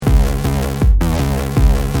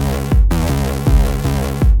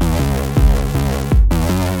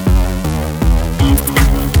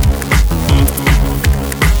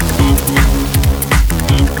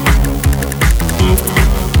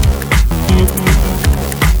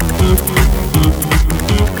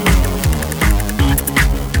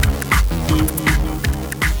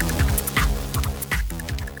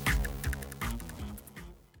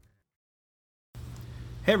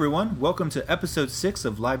Hey everyone, welcome to episode 6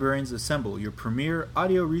 of Librarians Assemble, your premier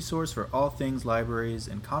audio resource for all things libraries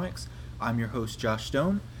and comics. I'm your host, Josh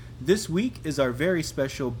Stone. This week is our very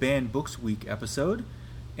special Banned Books Week episode,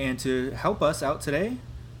 and to help us out today,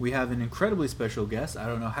 we have an incredibly special guest. I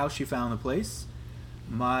don't know how she found the place.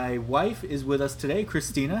 My wife is with us today,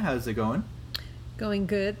 Christina. How's it going? Going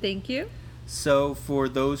good, thank you. So, for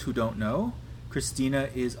those who don't know, Christina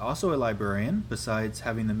is also a librarian. Besides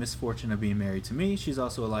having the misfortune of being married to me, she's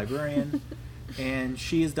also a librarian. And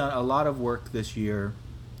she has done a lot of work this year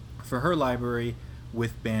for her library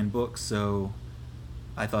with banned books. So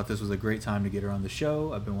I thought this was a great time to get her on the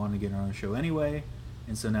show. I've been wanting to get her on the show anyway.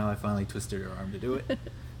 And so now I finally twisted her arm to do it.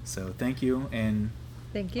 So thank you. And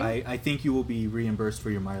thank you. I think you will be reimbursed for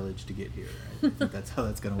your mileage to get here. I think that's how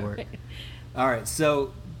that's going to work. All right.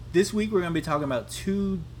 So this week we're going to be talking about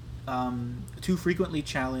two frequently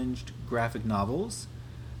challenged graphic novels.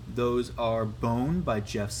 Those are Bone by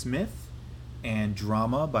Jeff Smith and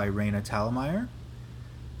Drama by Raina Telgemeier.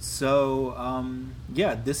 So,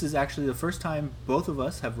 this is actually the first time both of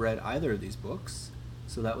us have read either of these books.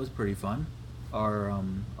 So that was pretty fun.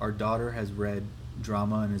 Our daughter has read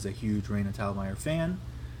Drama and is a huge Raina Telgemeier fan.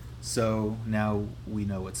 So now we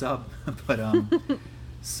know what's up. But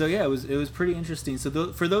so yeah, it was pretty interesting.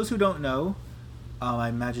 So for those who don't know, I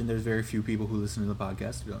imagine there's very few people who listen to the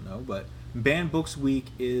podcast who don't know, but Banned Books Week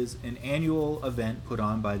is an annual event put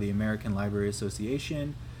on by the American Library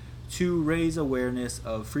Association to raise awareness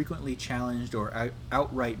of frequently challenged or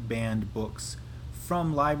outright banned books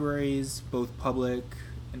from libraries, both public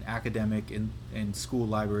and academic and school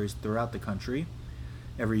libraries throughout the country.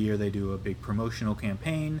 Every year they do a big promotional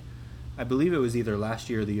campaign. I believe it was either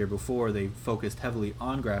last year or the year before they focused heavily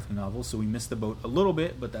on graphic novels, so we missed the boat a little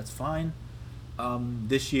bit, but that's fine.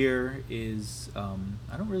 This year is, I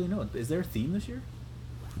don't really know. Is there a theme this year?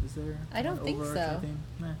 Is there? I don't think so. Theme?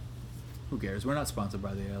 Who cares? We're not sponsored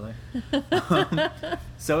by the ALA.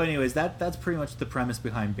 So anyways, that's pretty much the premise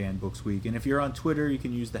behind Banned Books Week. And if you're on Twitter, you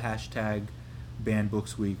can use the hashtag Banned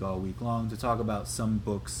Books Week all week long to talk about some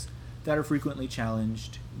books that are frequently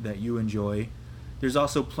challenged that you enjoy. There's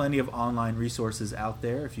also plenty of online resources out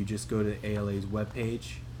there. If you just go to ALA's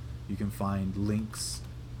webpage, you can find links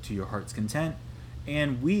to your heart's content.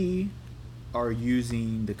 And we are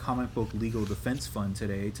using the Comic Book Legal Defense Fund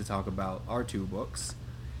today to talk about our two books.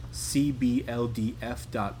 CBLDF.org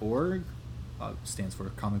stands for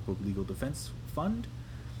Comic Book Legal Defense Fund.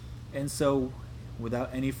 And so,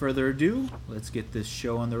 without any further ado, let's get this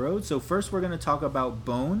show on the road. So first we're going to talk about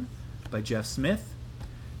Bone by Jeff Smith.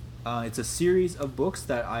 It's a series of books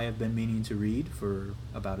that I have been meaning to read for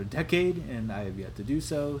about a decade, and I have yet to do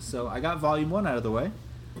so. So I got volume 1 out of the way.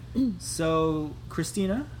 So,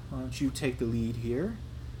 Christina, why don't you take the lead here?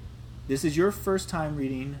 This is your first time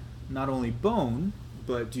reading not only Bone,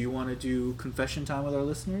 but do you want to do confession time with our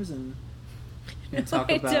listeners and talk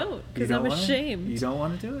about? I don't, because I'm ashamed. You don't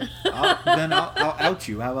want to do it? Then I'll out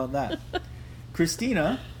you. How about that?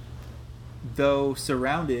 Christina, though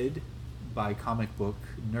surrounded by comic book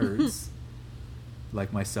nerds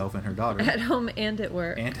like myself and her daughter, at home and at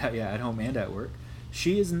work, at home and at work,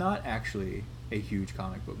 she is not actually a huge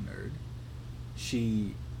comic book nerd.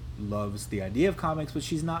 She loves the idea of comics, but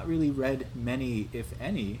she's not really read many, if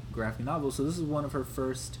any, graphic novels. So this is one of her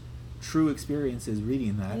first true experiences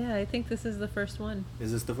reading that. Yeah, I think this is the first one.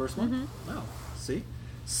 Is this the first one? Mm-hmm. Oh, see?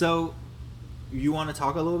 So you want to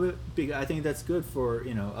talk a little bit? I think that's good for,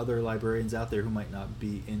 other librarians out there who might not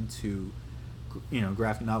be into,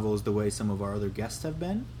 graphic novels the way some of our other guests have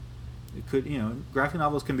been. It could, graphic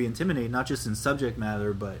novels can be intimidating, not just in subject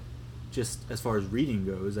matter, but just as far as reading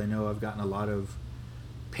goes. I know I've gotten a lot of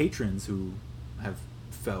patrons who have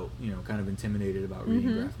felt, kind of intimidated about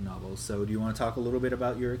reading graphic novels. So do you want to talk a little bit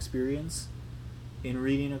about your experience in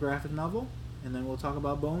reading a graphic novel? And then we'll talk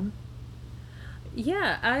about Bone?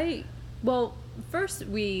 Yeah, well, first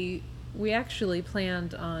we actually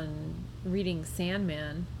planned on reading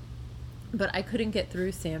Sandman, but I couldn't get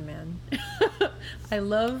through Sandman. I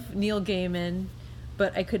love Neil Gaiman,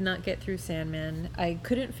 but I could not get through Sandman. I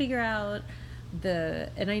couldn't figure out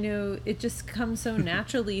and I know it just comes so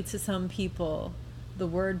naturally to some people, the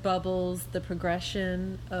word bubbles, the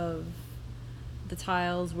progression of the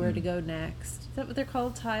tiles, where to go next. Is that what they're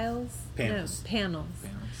called, tiles? Panels. No, panels.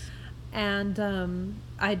 And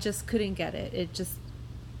I just couldn't get it. It just,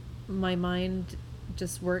 my mind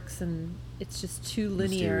just works and it's just too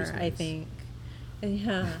linear, I think.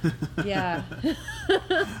 Yeah. Yeah.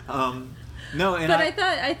 No, and but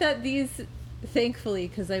I thought these, thankfully,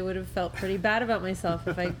 because I would have felt pretty bad about myself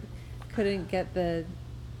if I couldn't get the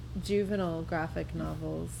juvenile graphic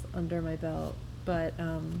novels under my belt. but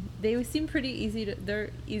they seem pretty easy to.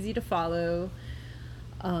 They're easy to follow.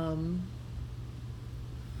 I'm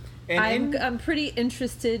pretty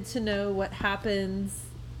interested to know what happens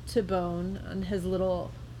to Bone on his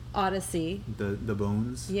little odyssey. The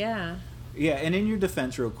bones. Yeah. Yeah, and in your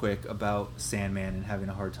defense, real quick about Sandman and having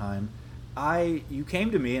a hard time, you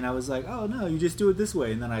came to me and I was like, oh no, you just do it this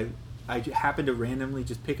way, and then I happened to randomly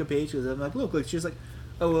just pick a page because I'm like, look, it's just like,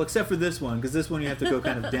 oh well, except for this one, because this one you have to go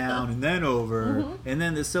kind of down and then over, and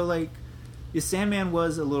then this. So like, Sandman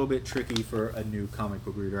was a little bit tricky for a new comic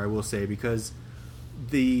book reader, I will say, because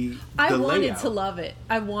I wanted layout, to love it.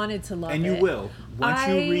 I wanted to love it, and you will once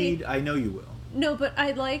you read. I know you will. No, but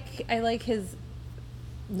I like his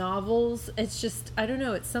novels. It's just, I don't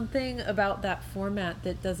know, it's something about that format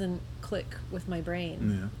that doesn't click with my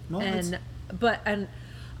brain. Yeah. Well, and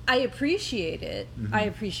I appreciate it. I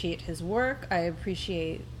appreciate his work. I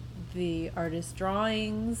appreciate the artist's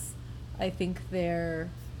drawings. I think they're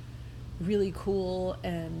really cool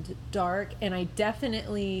and dark, and I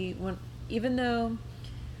definitely even though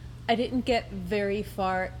I didn't get very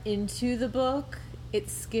far into the book, it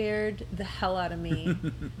scared the hell out of me.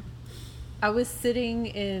 I was sitting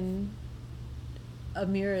in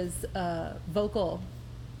Amira's vocal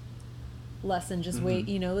lesson, just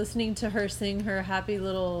listening to her sing her happy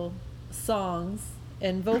little songs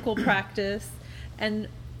and vocal practice, and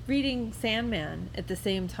reading Sandman at the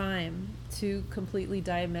same time. Two completely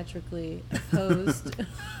diametrically opposed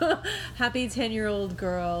happy 10-year-old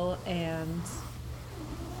girl and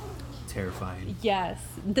terrifying. Yes,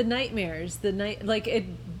 the nightmares,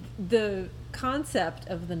 the concept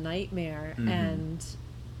of the nightmare and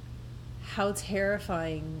how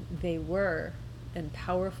terrifying they were and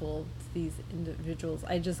powerful to these individuals.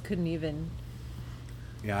 I just couldn't even.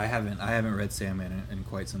 Yeah, I haven't read Sandman in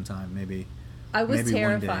quite some time. Maybe I was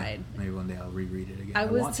terrified. Maybe one day I'll reread it again. I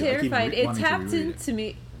was terrified. It tapped into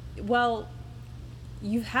me. Well,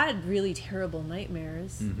 you've had really terrible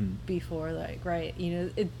nightmares before, like, right?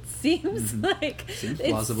 It seems like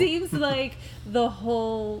seems like the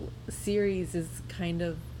whole series is kind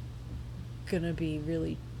of gonna be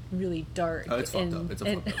really, really dark. Oh, it's fucked up. It's a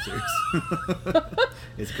fucked up series.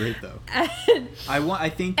 It's great though. I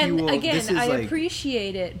think you will. Again, I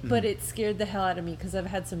appreciate it, but it scared the hell out of me because I've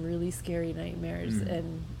had some really scary nightmares,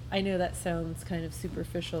 and I know that sounds kind of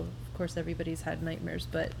superficial. Of course, everybody's had nightmares,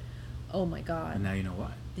 but oh my god! And now you know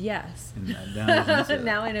why. Yes.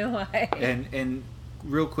 Now I know why. And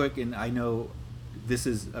real quick, and I know this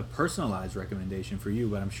is a personalized recommendation for you,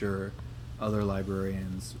 but I'm sure other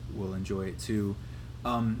librarians will enjoy it too.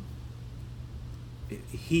 I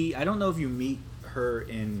don't know if you meet her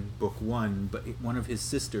in book 1, but one of his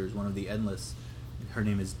sisters, one of the Endless, her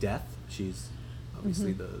name is Death. She's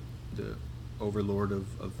obviously the overlord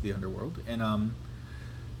of the underworld, and Neil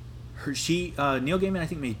Gaiman, I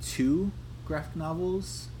think, made 2 graphic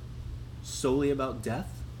novels solely about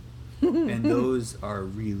death, and those are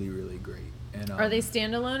really, really great. And are they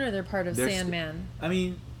standalone or they're part of Sandman? I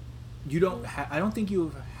mean, you don't. I don't think you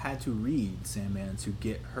have had to read Sandman to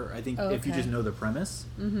get her. I think if you just know the premise.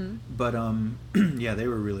 But yeah, they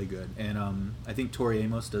were really good, and I think Tori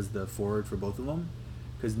Amos does the foreword for both of them,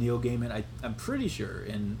 because Neil Gaiman, I'm pretty sure,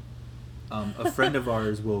 and a friend of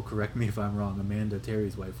ours will correct me if I'm wrong. Amanda,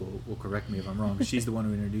 Terry's wife, will correct me if I'm wrong. She's the one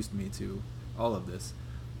who introduced me to all of this.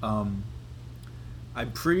 I'm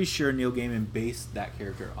pretty sure Neil Gaiman based that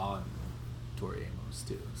character on Tori Amos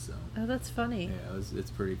too. So. Oh, that's funny. Yeah,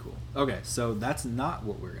 it's pretty cool. Okay, so that's not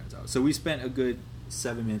what we're going to talk about. So we spent a good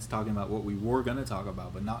 7 minutes talking about what we were going to talk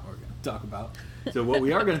about, but not what we're going to talk about. So what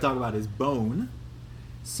we are going to talk about is Bone.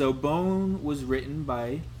 So Bone was written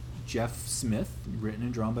by Jeff Smith, written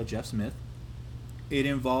and drawn by Jeff Smith. It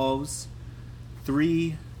involves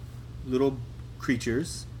 3 little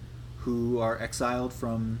creatures who are exiled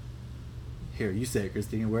from... Here, you say it,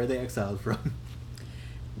 Christine. Where are they exiled from?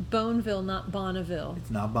 Boneville, not Bonneville.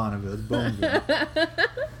 It's not Bonneville, it's Boneville.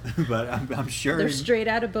 But I'm sure... They're straight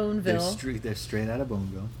out of Boneville. They're straight out of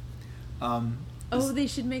Boneville. They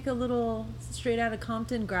should make a little straight out of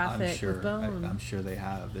Compton graphic with Bone. I'm sure they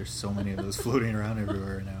have. There's so many of those floating around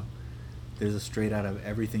everywhere now. There's a straight out of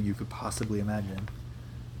everything you could possibly imagine.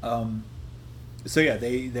 So yeah,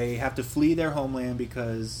 they have to flee their homeland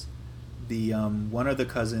because the one of the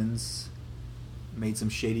cousins made some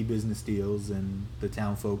shady business deals, and the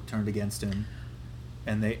town folk turned against him,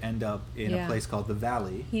 and they end up in a place called the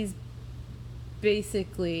Valley. He's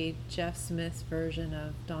basically Jeff Smith's version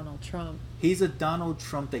of Donald Trump. He's a Donald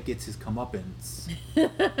Trump that gets his comeuppance,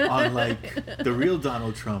 unlike the real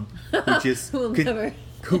Donald Trump, who just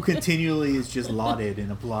who continually is just lauded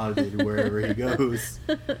and applauded wherever he goes.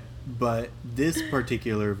 But this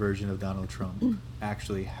particular version of Donald Trump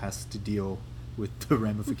actually has to deal with the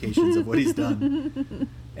ramifications of what he's done.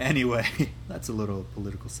 Anyway, that's a little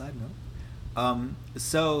political side note.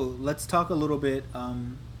 So let's talk a little bit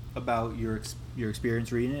about your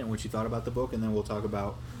experience reading it and what you thought about the book, and then we'll talk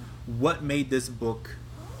about what made this book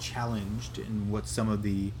challenged and what some of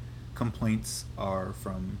the complaints are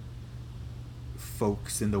from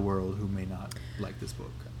folks in the world who may not like this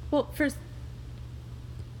book. Well, first,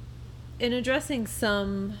 in addressing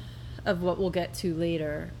some of what we'll get to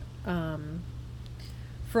later,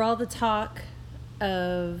 for all the talk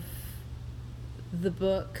of the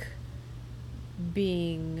book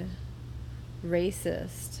being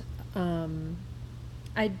racist, I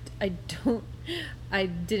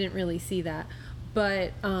didn't really see that.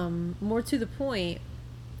 But more to the point,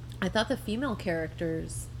 I thought the female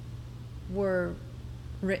characters were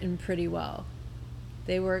written pretty well.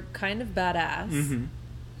 They were kind of badass. Mm-hmm.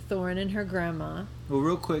 Thorne and her grandma. Well,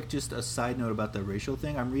 real quick, just a side note about the racial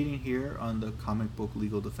thing. I'm reading here on the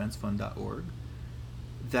comicbooklegaldefensefund.org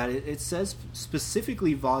that it says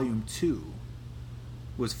specifically Volume 2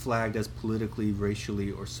 was flagged as politically,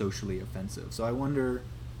 racially, or socially offensive. So I wonder,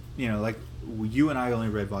 like, you and I only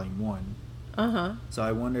read Volume 1. Uh-huh. So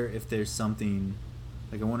I wonder if there's something,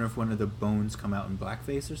 like, I wonder if one of the bones come out in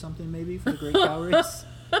blackface or something, maybe, for the Great Cow Race.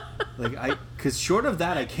 Like, because short of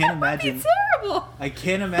that, I can't imagine. That'd be terrible. I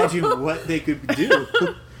can't imagine what they could do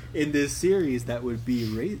in this series that would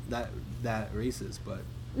be that racist. But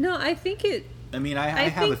no, I think it. I mean, I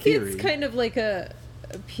have a theory. It's kind of like a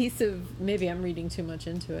piece of, maybe I'm reading too much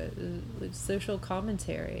into it, social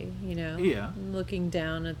commentary. Yeah. Looking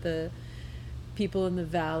down at the people in the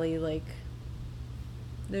valley, like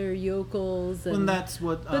they're yokels, and that's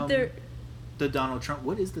what. But they're. The Donald Trump.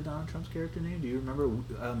 What is the Donald Trump's character name? Do you remember?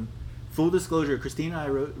 Full disclosure: Christina and I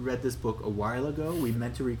read this book a while ago. We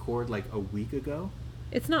meant to record like a week ago.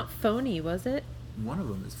 It's not phony, was it? One of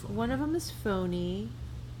them is phony. One of them is phony.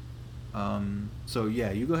 So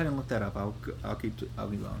yeah, you go ahead and look that up. I'll keep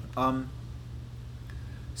going.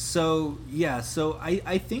 So yeah, so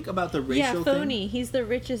I think about the racial thing. Yeah, phony. He's the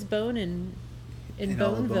richest bone in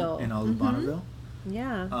Boneville. In all of Bonneville.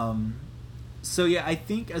 Yeah. So yeah, I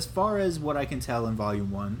think as far as what I can tell in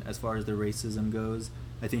Volume 1, as far as the racism goes,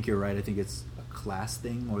 I think you're right. I think it's a class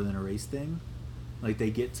thing more than a race thing. Like,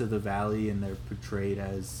 they get to the valley and they're portrayed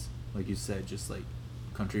as, like you said, just like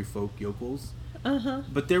country folk yokels. Uh-huh.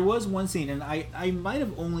 But there was one scene, and I might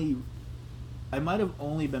have only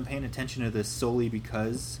been paying attention to this solely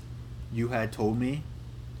because you had told me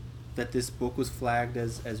that this book was flagged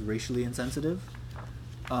as racially insensitive.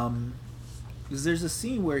 Because there's a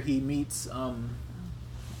scene where he meets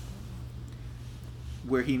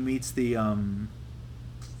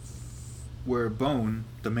where Bone,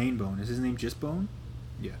 the main Bone, is his name just Bone?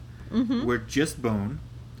 Yeah. Mm-hmm. Where just Bone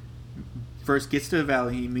first gets to the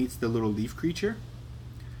valley, he meets the little leaf creature,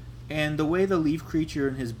 and the way the leaf creature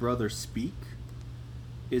and his brother speak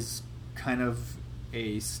is kind of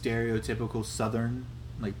a stereotypical Southern,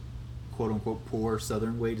 like, quote unquote poor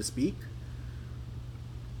Southern way to speak.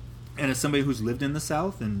 And as somebody who's lived in the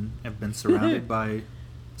South and have been surrounded by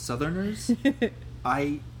Southerners,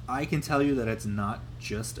 I can tell you that it's not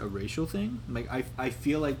just a racial thing. Like, I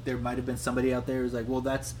feel like there might have been somebody out there who's like, well,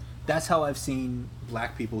 that's how I've seen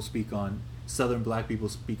black people speak on Southern black people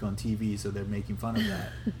speak on TV, so they're making fun of that.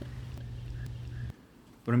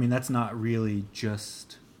 But I mean, that's not really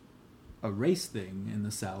just a race thing in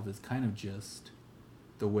the South. It's kind of just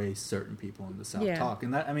the way certain people in the South talk,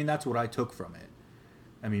 and that's what I took from it.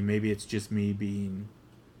 I mean, maybe it's just me being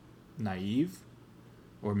naive,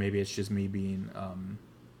 or maybe it's just me being,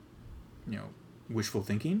 wishful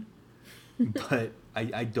thinking. But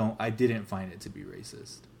I didn't find it to be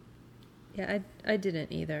racist. Yeah, I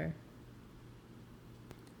didn't either.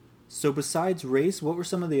 So besides race, what were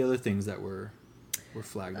some of the other things that were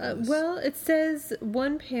flagged on this? Well, it says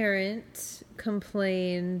one parent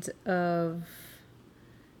complained of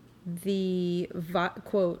the,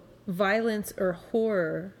 quote, violence or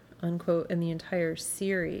horror, unquote, in the entire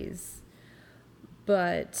series.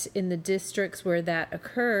 But in the districts where that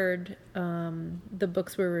occurred, the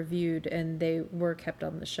books were reviewed and they were kept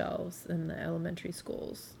on the shelves in the elementary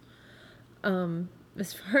schools.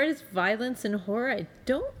 As far as violence and horror,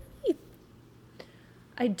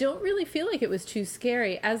 I don't really feel like it was too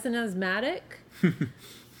scary. As an asthmatic,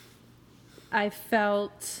 I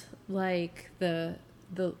felt like the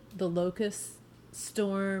locust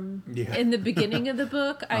storm in the beginning of the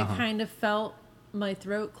book. I kind of felt my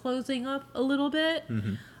throat closing up a little bit.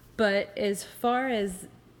 Mm-hmm. But as far as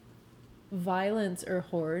violence or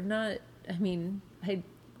horror, I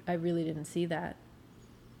really didn't see that.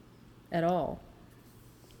 at all.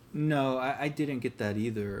 No, I didn't get that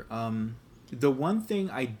either. The one thing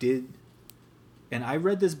I did, and I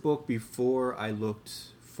read this book before I looked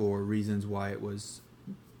for reasons why it was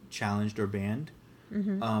challenged or banned.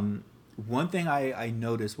 Mm-hmm. One thing I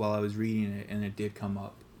noticed while I was reading it, and it did come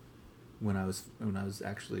up when I was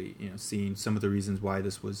actually seeing some of the reasons why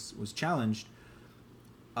this was challenged.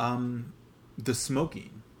 The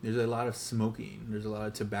smoking. There's a lot of smoking. There's a lot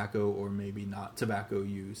of tobacco or maybe not tobacco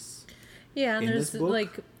use. Yeah, and in there's this book.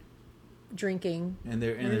 like drinking. And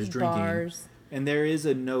there's drinking. Bars. And there is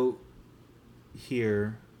a note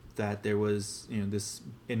here that there was, this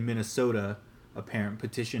in Minnesota, a parent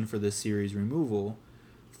petitioned for this series removal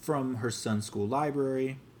from her son's school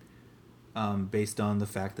library, based on the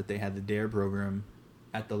fact that they had the DARE program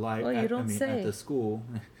at the at the school.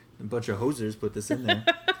 A bunch of hosers put this in there.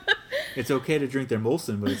 It's okay to drink their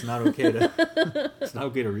Molson, but it's not okay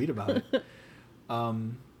to read about it.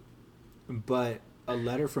 But a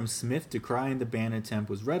letter from Smith decrying the ban attempt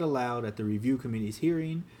was read aloud at the review committee's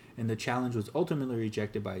hearing, and the challenge was ultimately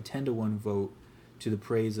rejected by a 10-1 vote to the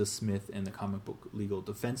praise of Smith and the Comic Book Legal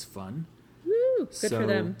Defense Fund. Woo! Good for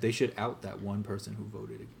them. They should out that one person who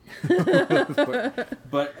voted again.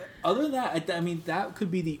 but other than that, I mean, that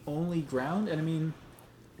could be the only ground. And I mean,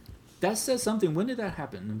 that says something. When did that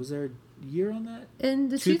happen? Was there a year on that? In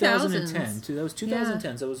the 2010. 2010. That was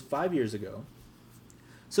 2010. Yeah. So it was 5 years ago.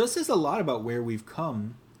 So it says a lot about where we've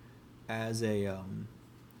come as a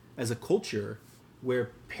culture,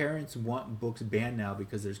 where parents want books banned now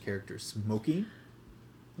because there's characters smoking.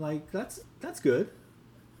 Like, that's good.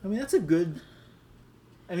 I mean, that's a good...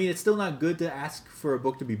 I mean, it's still not good to ask for a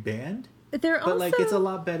book to be banned. But it's a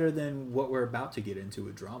lot better than what we're about to get into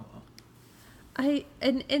with drama.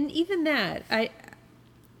 And even that,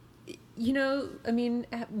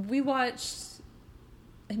 we watched...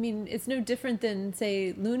 I mean, it's no different than,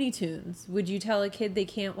 say, Looney Tunes. Would you tell a kid they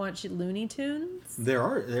can't watch Looney Tunes?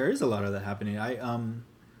 There is a lot of that happening.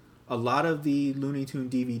 A lot of the Looney Tune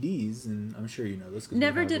DVDs, and I'm sure you know this.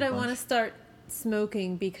 Never did I want to start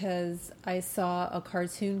smoking because I saw a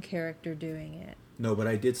cartoon character doing it. No, but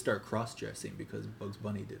I did start cross-dressing because Bugs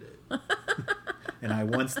Bunny did it. And I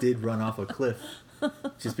once did run off a cliff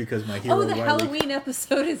just because my hero... Oh, the Halloween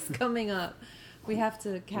episode is coming up. We have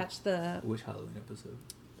to catch the... Which Halloween episode?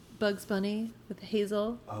 Bugs Bunny with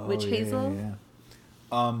Hazel. Oh, Witch Hazel.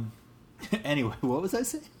 Yeah. Anyway, what was I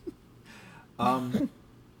saying?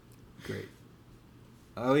 Great.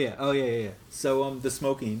 Oh yeah. So the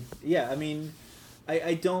smoking. Yeah, I mean,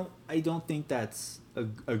 I don't think that's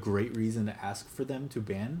a great reason to ask for them to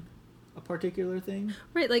ban a particular thing.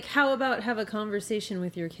 Right, like how about have a conversation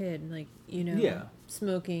with your kid, like,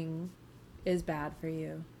 smoking is bad for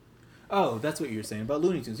you. Oh, that's what you're saying about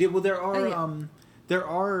Looney Tunes. Yeah, well, there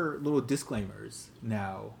are little disclaimers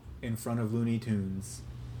now in front of Looney Tunes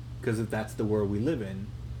because that's the world we live in.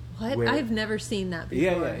 What? I've never seen that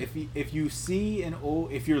before. Yeah. If you see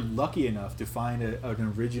if you're lucky enough to find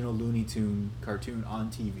an original Looney Tune cartoon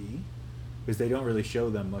on TV, because they don't really show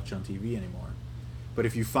them much on TV anymore. But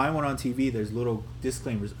if you find one on TV, there's little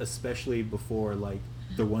disclaimers, especially before like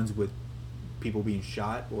the ones with people being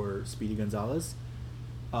shot or Speedy Gonzalez.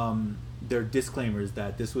 There are disclaimers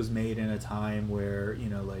that this was made in a time where,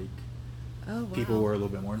 people were a little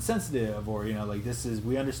bit more insensitive, or,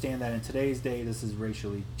 we understand that in today's day this is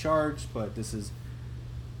racially charged, but this is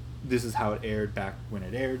how it aired back when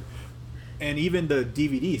it aired. And even the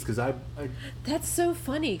DVDs, because I That's so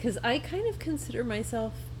funny, because I kind of consider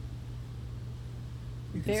myself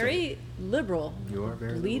very liberal. You are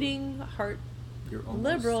very bleeding liberal. Heart you're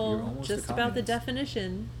liberal, just about the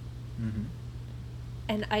definition. Mm-hmm.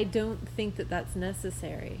 And I don't think that that's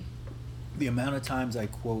necessary. The amount of times I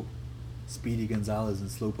quote Speedy Gonzalez and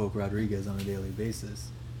Slowpoke Rodriguez on a daily basis.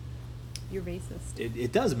 You're racist.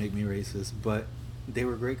 It does make me racist, but they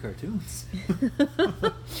were great cartoons.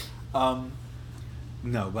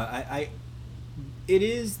 No, but I it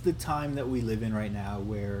is the time that we live in right now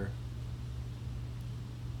where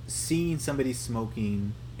seeing somebody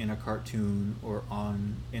smoking in a cartoon or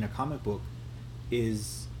in a comic book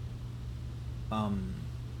is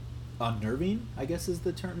unnerving, I guess is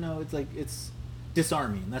the term. No, it's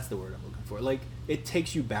disarming. That's the word I'm looking for. Like, it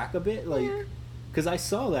takes you back a bit, because I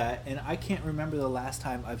saw that and I can't remember the last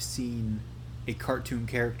time I've seen a cartoon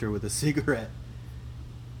character with a cigarette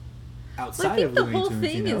outside of Looney Tunes. The whole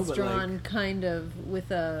thing is drawn kind of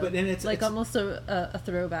with it's almost a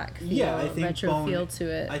throwback feel, yeah, I think retro Bone, feel to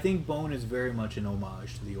it. I think Bone is very much an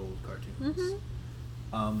homage to the old cartoons.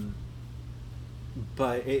 Mm-hmm.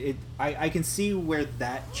 But I can see where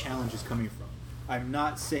that challenge is coming from. I'm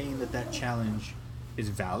not saying that challenge is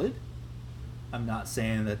valid. I'm not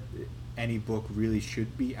saying that any book really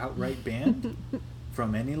should be outright banned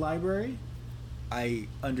from any library. I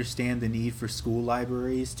understand the need for school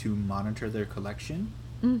libraries to monitor their collection,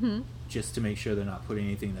 just to make sure they're not putting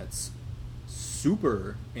anything that's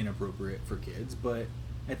super inappropriate for kids. But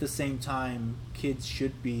at the same time, kids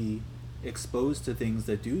should be exposed to things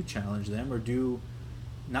that do challenge them, or do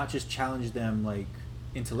not just challenge them like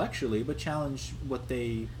intellectually, but challenge what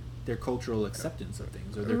their cultural acceptance of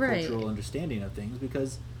things, or their cultural understanding of things,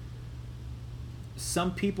 because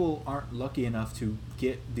some people aren't lucky enough to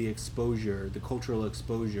get the cultural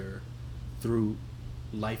exposure through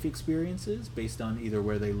life experiences based on either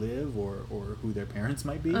where they live or who their parents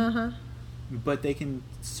might be. But they can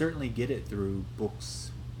certainly get it through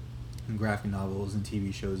books and graphic novels and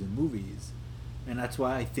TV shows and movies. And that's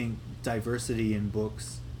why I think diversity in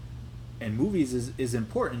books and movies is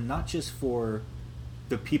important, not just for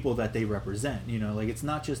the people that they represent. Like, it's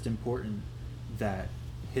not just important that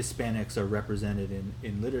Hispanics are represented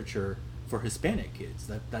in literature for Hispanic kids.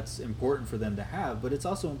 That's important for them to have, but it's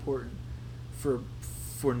also important for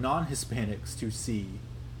non-Hispanics to see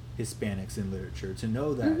Hispanics in literature, to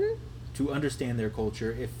know that, to understand their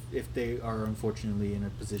culture if they are unfortunately in a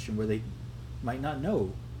position where they might not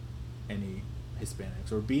know any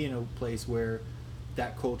Hispanics, or be in a place where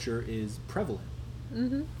that culture is prevalent.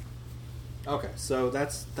 Okay, so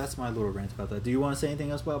that's my little rant about that. Do you want to say anything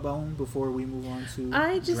else about Bone before we move on to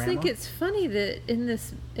I just drama? think it's funny that in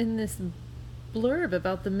this blurb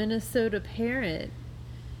about the Minnesota parent,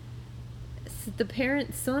 the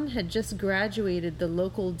parent's son had just graduated the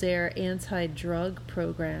local DARE anti-drug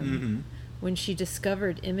program when she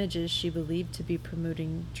discovered images she believed to be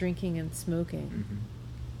promoting drinking and smoking.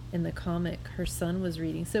 In the comic her son was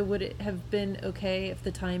reading. So would it have been okay if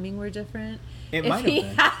the timing were different? It might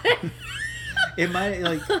have been. It might,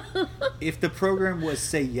 like, if the program was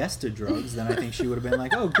Say Yes to Drugs, then I think she would have been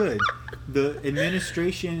like, oh, good. The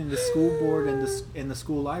administration and the school board and the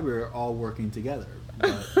school library are all working together.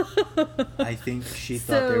 But I think she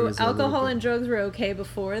thought there was alcohol and drugs were okay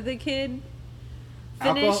before the kid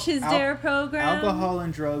finished his DARE program? Alcohol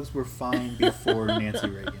and drugs were fine before Nancy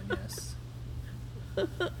Reagan, yes.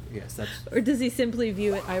 Yes, that's... Or does he simply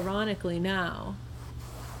view it ironically now,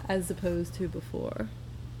 as opposed to before?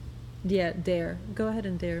 Yeah, DARE. Go ahead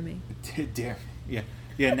and dare me. DARE. Yeah.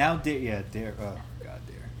 Now DARE. Yeah, DARE. Oh God,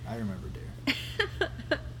 DARE. I remember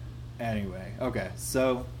DARE. Anyway, okay.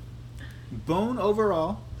 So, Bone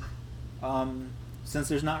overall. Since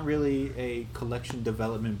there's not really a collection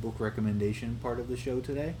development book recommendation part of the show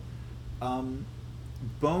today,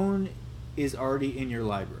 Bone is already in your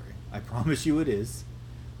library. I promise you it is.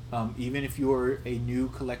 Even if you're a new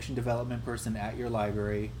collection development person at your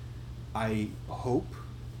library, I hope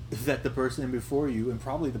that the person before you, and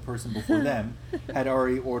probably the person before them, had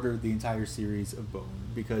already ordered the entire series of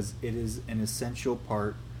Bone, because it is an essential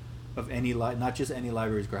part of any not just any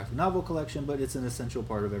library's graphic novel collection, but it's an essential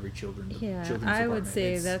part of every children's I would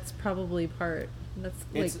say that's probably that's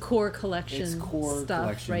like core collection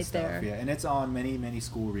stuff right there. Yeah, and it's on many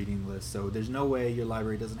school reading lists, so there's no way your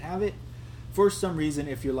library doesn't have it. For some reason,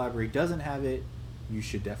 if your library doesn't have it, you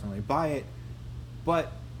should definitely buy it.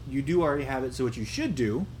 But you do already have it, so what you should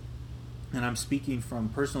do, and I'm speaking from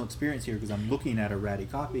personal experience here because I'm looking at a ratty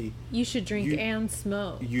copy. You should drink and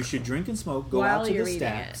smoke. You should drink and smoke. Go out to the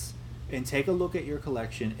stacks and take a look at your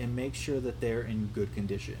collection and make sure that they're in good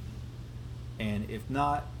condition. And if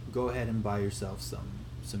not, go ahead and buy yourself some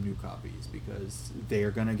new copies, because they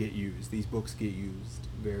are going to get used. These books get used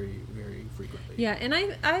very, very frequently. Yeah, and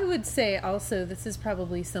I would say also this is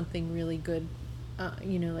probably something really good,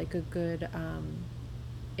 like a good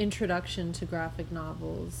introduction to graphic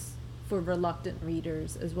novels for reluctant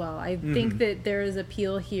readers as well. I think that there is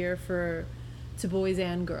appeal here to boys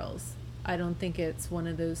and girls. I don't think it's one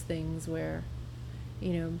of those things where,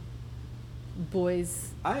 boys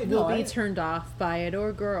will be turned off by it,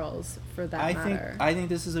 or girls for that matter. I think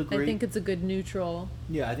this is a great... I think it's a good neutral.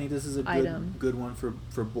 Yeah, I think this is a good one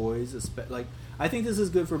for boys. I think this is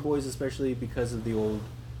good for boys, especially because of the old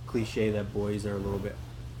cliche that boys are a little bit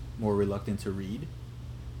more reluctant to read,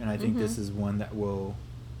 and I think this is one that will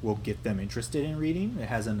get them interested in reading. It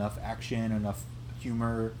has enough action, enough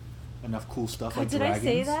humor, enough cool stuff like dragons.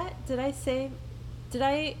 Did I say that? Did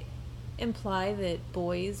I imply that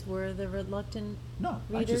boys were the reluctant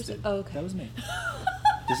readers? I just did. Oh, okay. That was me.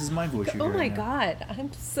 This is my voice you hear Oh my right now. God,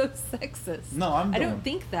 I'm so sexist. No, I don't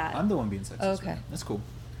think that. I'm the one being sexist. Okay. Right? That's cool.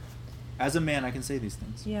 As a man, I can say these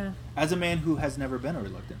things. Yeah. As a man who has never been a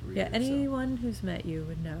reluctant reader. Yeah, anyone who's met you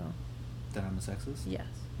would know. That I'm a sexist? Yes.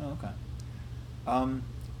 Oh, okay.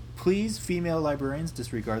 Please, female librarians,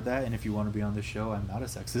 disregard that, and if you want to be on this show, I'm not a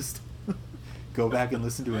sexist. go back and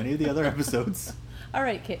listen to any of the other episodes. All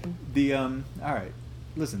right, kitten. All right,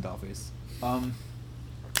 listen, Dollface.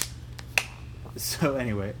 So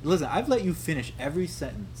anyway, listen, I've let you finish every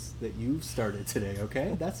sentence that you've started today,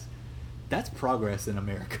 okay? That's progress in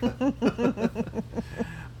America.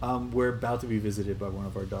 We're about to be visited by one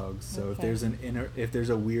of our dogs, so Okay. if there's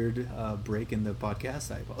a weird break in the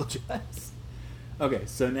podcast, I apologize. Okay,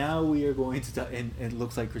 so now we are going to and it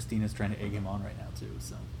looks like Christina's trying to egg him on right now too,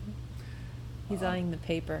 so He's eyeing the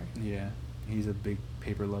paper. yeah, he's a big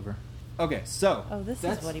paper lover. Okay, so Oh, this is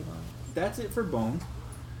that's- what he wants. That's it for Bone.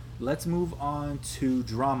 Let's move on to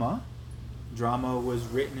Drama. Drama was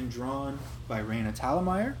written and drawn by Raina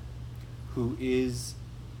Telgemeier, who is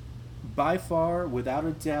by far, without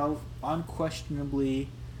a doubt, unquestionably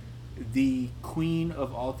the queen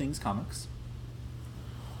of all things comics.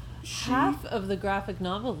 Half of the graphic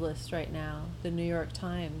novel list right now, the New York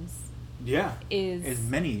Times, yeah, is as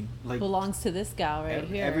many belongs to this gal right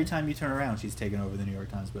here. Every time you turn around, she's taken over the New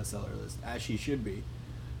York Times bestseller list, as she should be.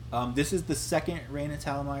 This is the second Raina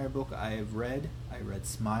Telgemeier book I have read. I read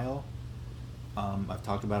Smile. I've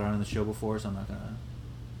talked about it on the show before, so I'm not gonna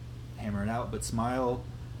hammer it out. But Smile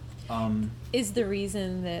is the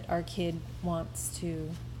reason that our kid wants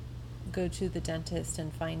to go to the dentist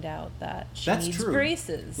and find out that she that's needs true.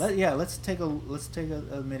 braces. Let's take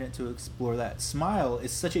a minute to explore that. Smile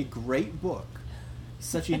is such a great book,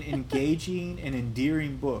 such an engaging and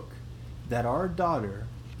endearing book, that our daughter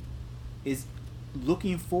is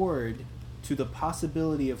looking forward to the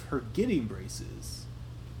possibility of her getting braces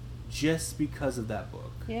just because of that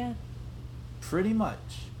book. Yeah, Pretty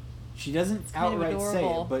much. She doesn't kind of outright say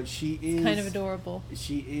adorable. it, but she is it's kind of adorable.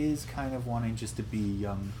 She is kind of wanting just to be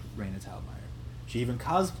young Raina Telgemeier. She even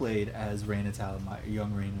cosplayed as Raina Telgemeier,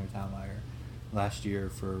 young Raina Telgemeier, last year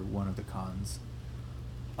for one of the cons.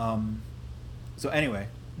 So anyway,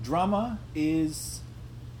 Drama is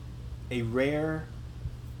a rare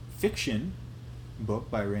fiction book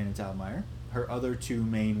by Raina Telgemeier. Her other two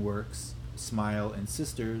main works, Smile and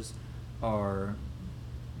Sisters, are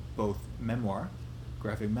both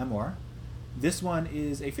graphic memoir. This one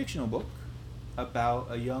is a fictional book about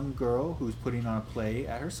a young girl who's putting on a play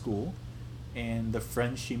at her school, and the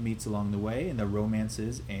friends she meets along the way, and the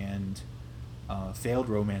romances and failed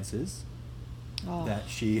romances Oh. that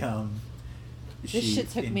she This shit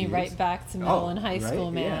took me endures. right back to middle and high right? school,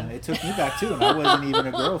 man. Yeah, it took me back too, and I wasn't even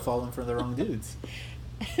a girl falling for the wrong dudes.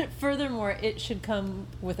 Furthermore, it should come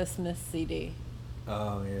with a Smith CD.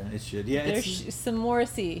 Oh yeah, it should. Yeah, There's it's some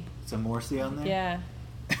Morrissey. some Morrissey on there. Yeah,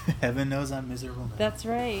 Heaven knows I'm miserable now. that's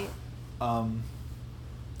right.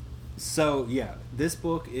 So yeah, this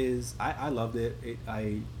book is I loved it.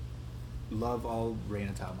 I love all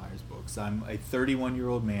Raina Telgemeier's books. I'm a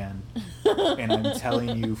 31-year-old man, and I'm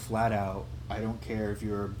telling you flat out, I don't care if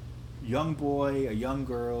you're a young boy, a young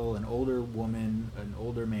girl, an older woman, an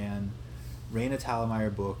older man. Raina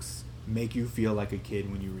Telgemeier books make you feel like a kid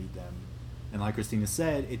when you read them, and like Christina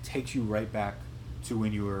said, it takes you right back to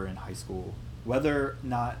when you were in high school, whether or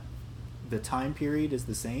not the time period is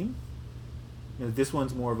the same. You know, this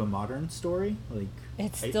one's more of a modern story. Like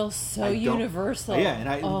It's still so I don't- universal. Yeah,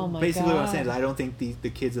 and oh my basically God. what I'm saying is I don't think the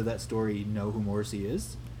kids of that story know who Morrissey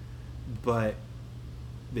is, but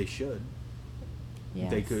they should.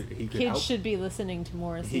 Yes. He could Kids help. should be listening to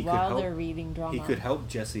Morrissey He could while help- they're reading drama. He could help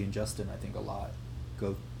Jesse and Justin, I think, a lot.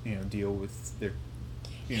 Deal with their,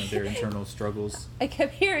 their internal struggles. I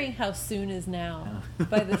kept hearing "How Soon Is Now"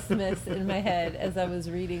 by the Smiths in my head as I was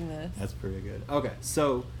reading this. That's pretty good. Okay,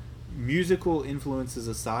 so musical influences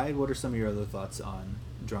aside, what are some of your other thoughts on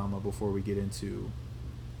Drama before we get into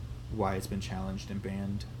why it's been challenged and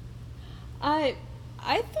banned? I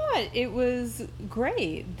thought it was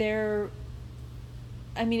great. It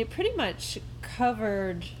pretty much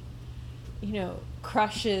covered,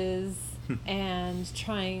 crushes and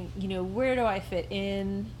trying, where do I fit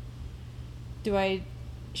in?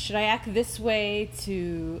 Should I act this way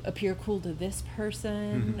to appear cool to this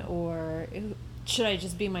person? Mhm. Or should I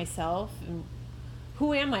just be myself? And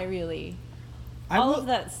who am I really? I All will- of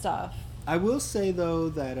that stuff. I will say though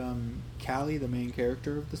that Callie, the main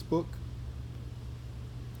character of this book,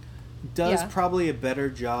 does Yeah. probably a better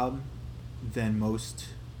job than most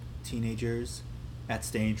teenagers at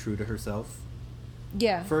staying true to herself.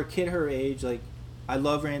 Yeah. For a kid her age, like, I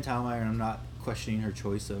love Raina Telgemeier, and I'm not questioning her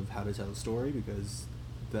choice of how to tell a story, because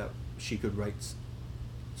that she could write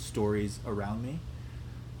stories around me,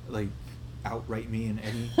 like outright me in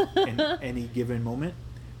any given moment.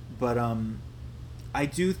 But I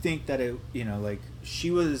do think that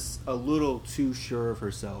she was a little too sure of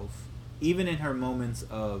herself, even in her moments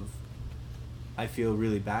of I feel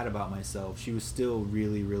really bad about myself. She was still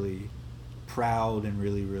really, really proud and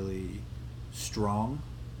really, really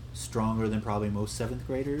stronger than probably most 7th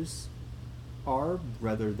graders are,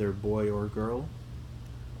 whether they're boy or girl.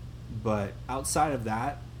 But outside of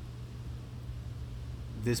that,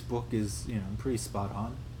 this book is, pretty spot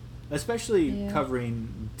on. Especially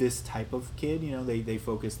covering this type of kid. They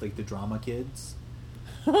focus, like, the drama kids.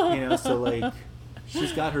 So, like,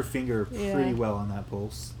 she's got her finger pretty well on that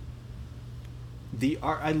pulse. The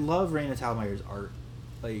art, I love Raina Telgemeier's art.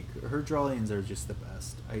 Like, her drawings are just the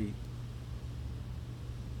best. We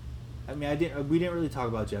didn't really talk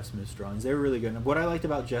about Jeff Smith's drawings. They were really good. And what I liked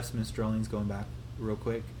about Jeff Smith's drawings, going back real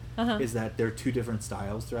quick, is that they're 2 different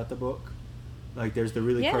styles throughout the book. Like, there's the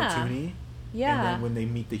really cartoony, and then when they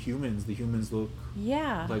meet the humans look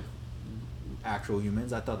like actual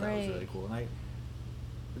humans. I thought that was really cool, and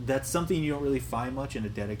that's something you don't really find much in a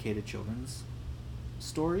dedicated children's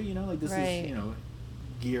story. Like, this is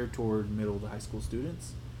geared toward middle to high school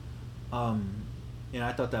students, and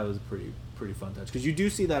I thought that was a pretty fun touch, because you do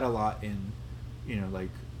see that a lot in like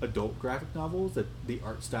adult graphic novels, that the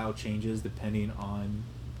art style changes depending on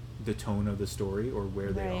the tone of the story or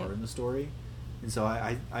where they are in the story. And so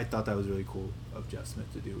I thought that was really cool of Jeff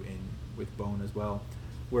Smith to do with Bone as well.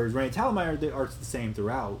 Whereas Raina Telgemeier, the art's the same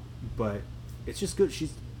throughout, but it's just good.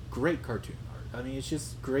 She's great cartoon art. I mean, it's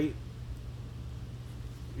just great.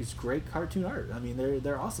 It's great cartoon art. I mean,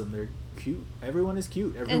 they're awesome. They're cute. Everyone is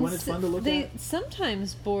cute. Everyone is fun to look at. They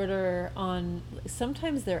sometimes border on.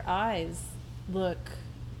 Sometimes their eyes look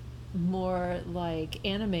more like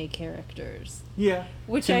anime characters. Yeah,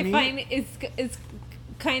 which I find is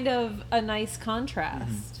kind of a nice contrast.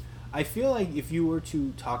 Mm-hmm. I feel like if you were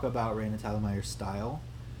to talk about Raina Telgemeier's style,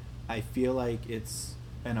 I feel like it's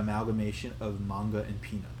an amalgamation of manga and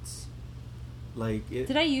Peanuts. Like,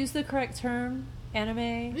 did I use the correct term?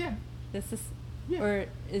 Anime? Yeah. This is, or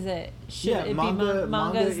is it? Should it manga, be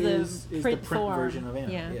manga is the print form version of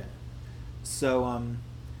anime. Yeah. So,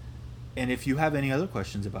 and if you have any other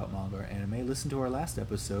questions about manga or anime, listen to our last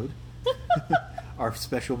episode, our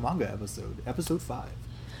special manga episode 5.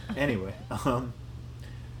 Anyway,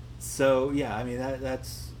 so yeah, I mean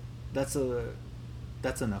that's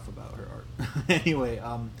enough about her art. Anyway,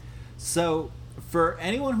 so for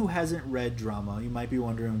anyone who hasn't read Drama, you might be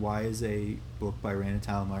wondering, why is a book by Raina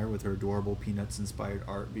Telgemeier with her adorable Peanuts-inspired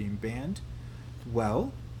art being banned?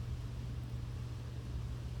 Well,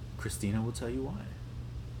 Christina will tell you why.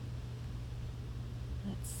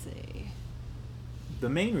 Let's see. The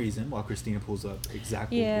main reason, while Christina pulls up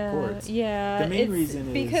exactly reports, the main reason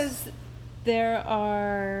is because there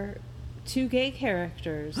are 2 gay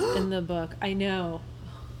characters in the book. I know.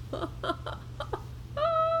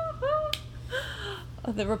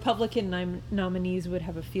 The Republican nominees would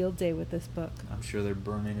have a field day with this book. I'm sure they're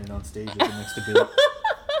burning it on stage at the next debate.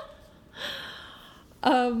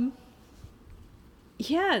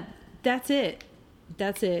 Yeah, that's it.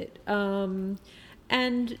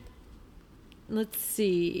 And let's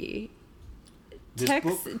see.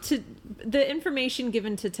 The information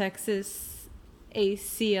given to Texas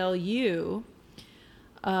ACLU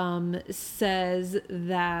says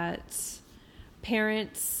that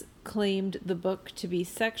parents claimed the book to be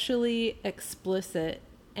sexually explicit,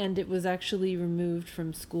 and it was actually removed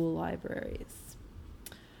from school libraries.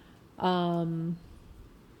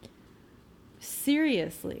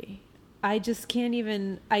 Seriously, I can't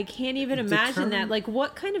even imagine that. Like,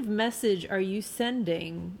 what kind of message are you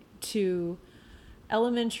sending to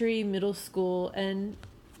elementary, middle school, and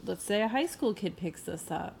let's say a high school kid picks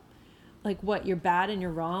this up? Like, what, you're bad and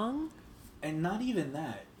you're wrong? And not even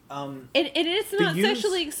that. It's not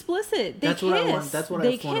sexually explicit. That's what I want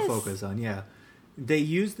to focus on. Yeah, they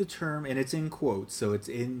use the term, and it's in quotes, so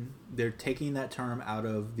they're taking that term out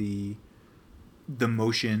of the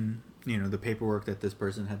motion, the paperwork that this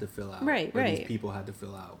person had to fill out, right. These people had to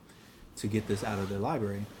fill out to get this out of their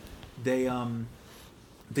library. They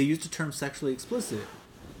used the term sexually explicit,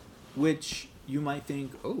 which you might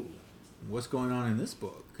think, oh, what's going on in this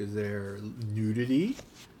book? Is there nudity?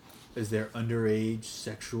 Is there underage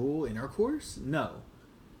sexual intercourse? No.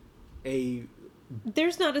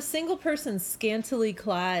 There's not a single person scantily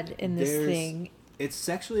clad in this thing. It's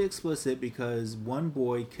sexually explicit because one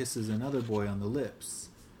boy kisses another boy on the lips.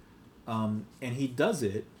 And he does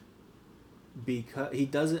it because he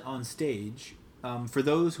does it on stage. For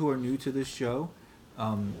those who are new to this show,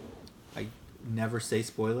 I never say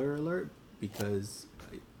spoiler alert because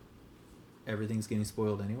everything's getting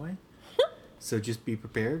spoiled anyway. So just be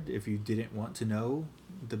prepared if you didn't want to know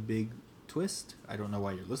the big twist. I don't know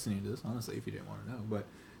why you're listening to this, honestly, if you didn't want to know. But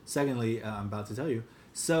secondly, I'm about to tell you.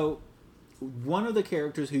 So one of the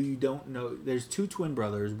characters who you don't know, there's 2 twin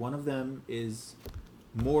brothers. One of them is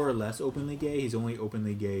more or less openly gay. He's only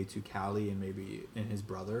openly gay to Callie and maybe and his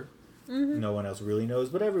brother. Mm-hmm. No one else really knows,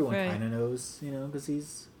 but everyone Right. kind of knows, because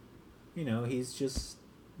he's just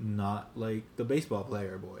not like the baseball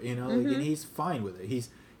player boy, like, and he's fine with it.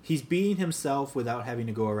 He's being himself without having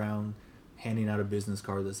to go around handing out a business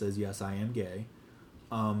card that says, yes, I am gay.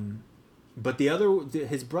 But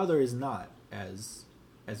his brother is not as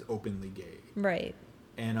openly gay. Right.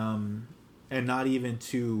 And not even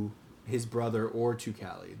to his brother or to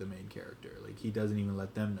Callie, the main character. Like, he doesn't even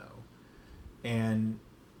let them know. And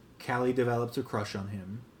Callie develops a crush on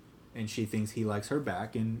him, and she thinks he likes her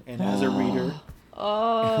back. And as a reader,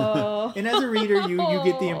 and as a reader, you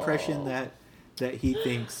get the impression that he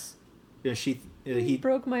thinks he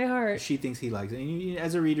broke my heart. She thinks he likes it, and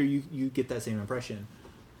as a reader, you get that same impression.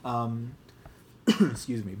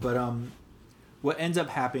 Excuse me, but what ends up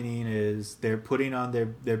happening is they're putting on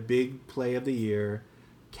their big play of the year.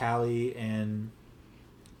 Callie and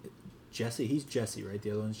Jesse. He's Jesse, right?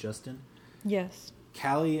 The other one's Justin. Yes.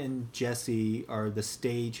 Callie and Jesse are the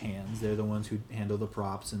stage hands. They're the ones who handle the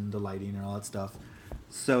props and the lighting and all that stuff.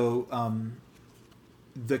 So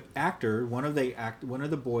the actor, one of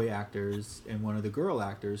the boy actors and one of the girl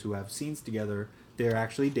actors who have scenes together, they're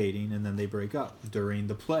actually dating, and then they break up during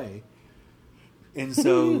the play. And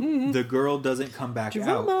so the girl doesn't come back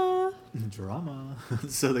out. Drama.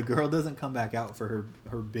 So the girl doesn't come back out for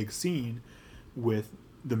her big scene with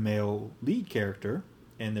the male lead character,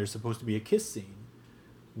 and there's supposed to be a kiss scene.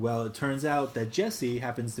 Well, it turns out that Jesse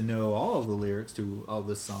happens to know all of the lyrics to all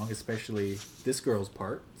this song, especially this girl's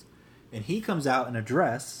part. And he comes out in a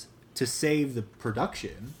dress to save the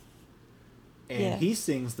production. And he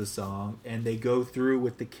sings the song, and they go through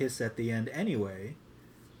with the kiss at the end anyway.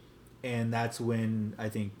 And that's when I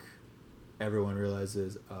think everyone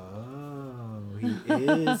realizes, oh, he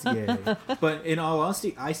is gay. But in all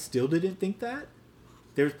honesty, I still didn't think that.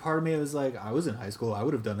 There's part of me that was like, I was in high school. I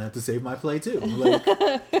would have done that to save my play too. Like,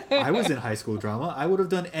 I was in high school drama. I would have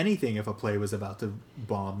done anything if a play was about to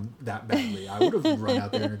bomb that badly. I would have run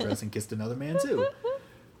out there in a dress and kissed another man too.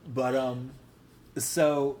 But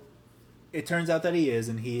so it turns out that he is,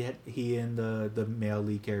 and he and the male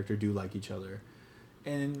lead character do like each other,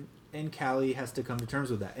 and Callie has to come to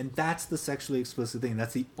terms with that, and that's the sexually explicit thing.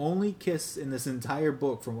 That's the only kiss in this entire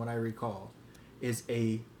book, from what I recall, is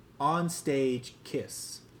a on-stage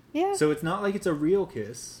kiss. Yeah. So it's not like it's a real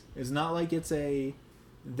kiss. It's not like it's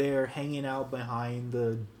they're hanging out behind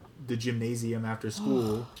the gymnasium after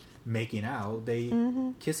school making out. They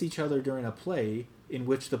kiss each other during a play in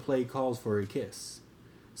which the play calls for a kiss.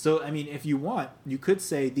 So, I mean, if you want, you could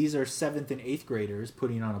say these are 7th and 8th graders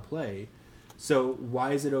putting on a play. So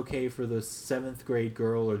why is it okay for the 7th grade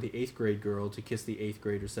girl or the 8th grade girl to kiss the 8th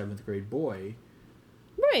grade or 7th grade boy?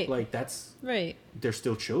 Right. Like, that's... Right. They're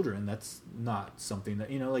still children. That's not something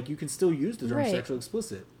that, like, you can still use the term sexual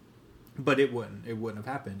explicit. But it wouldn't have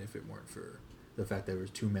happened if it weren't for the fact that there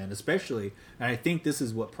was two men, especially. And I think this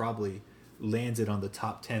is what probably lands it on the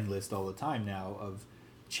top 10 list all the time now of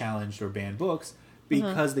challenged or banned books,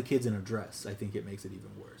 because the kid's in a dress. I think it makes it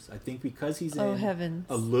even worse. I think because he's in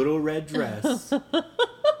a little red dress,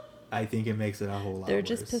 I think it makes it a whole lot worse. They're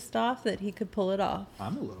just pissed off that he could pull it off.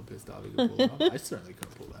 I'm a little pissed off he could pull it off. I certainly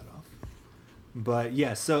couldn't pull that off. But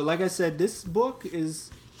yeah, so like I said, this book is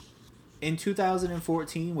in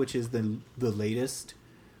 2014, which is the latest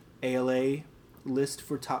ALA list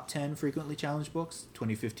for top 10 frequently challenged books.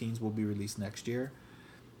 2015's will be released next year.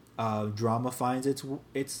 Drama finds its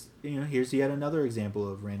here's yet another example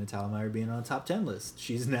of Raina Telgemeier being on a top 10 list.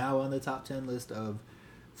 She's now on the top 10 list of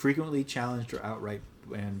frequently challenged or outright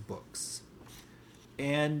banned books.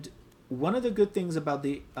 And one of the good things about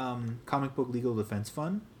the Comic Book Legal Defense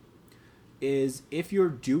Fund is if you're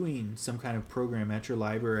doing some kind of program at your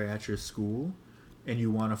library, at your school, and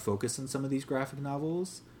you want to focus on some of these graphic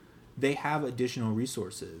novels, they have additional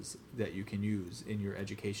resources that you can use in your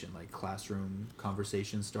education, like classroom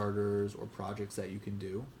conversation starters or projects that you can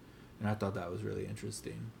do. And I thought that was really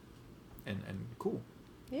interesting and cool.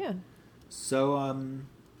 Yeah. So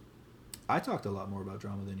I talked a lot more about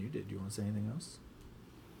drama than you did. Do you want to say anything else?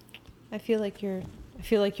 I feel like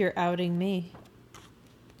you're outing me.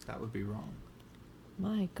 That would be wrong.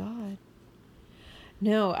 My God.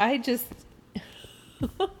 No, I just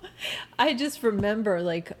remember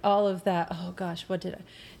like all of that. Oh gosh, what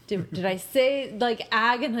did I say? Like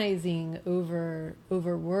agonizing over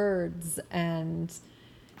words and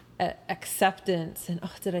acceptance, and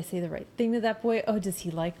oh, did I say the right thing to that boy? Oh, does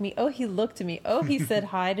he like me? Oh, he looked at me. Oh, he said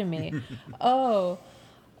hi to me. Oh,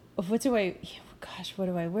 what do I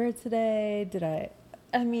wear today?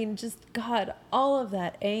 I mean, just God, all of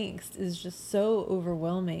that angst is just so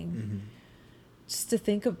overwhelming. just to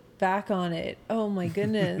think back on it. Oh my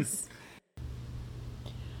goodness.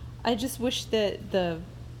 I just wish that the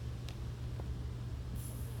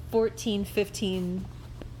 14,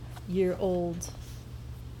 15-year-old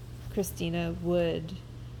Christina would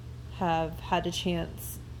have had a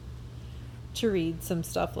chance to read some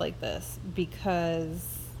stuff like this,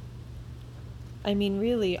 because I mean,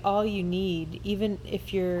 really, all you need, even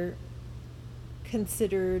if you're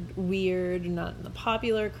considered weird, not in the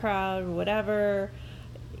popular crowd, whatever,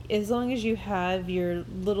 as long as you have your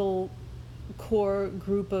little core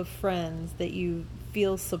group of friends that you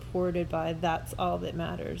feel supported by, that's all that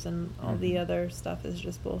matters, and all the other stuff is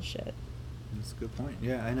just bullshit. That's a good point.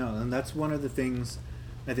 Yeah, I know. And that's one of the things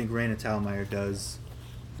I think Raina Telgemeier does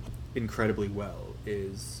incredibly well,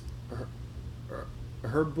 is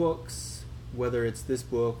her books, whether it's this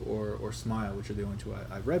book or Smile, which are the only two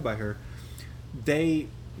I've read by her, they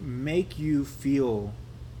make you feel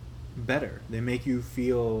better. They make you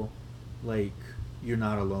feel like you're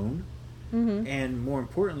not alone. And more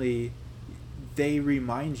importantly, they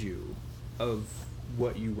remind you of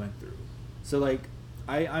what you went through. So, like,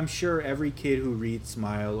 I'm sure every kid who reads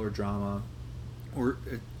Smile or Drama, or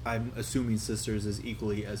I'm assuming Sisters is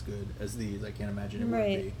equally as good as these. I can't imagine it would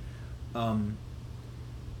be.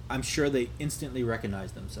 I'm sure they instantly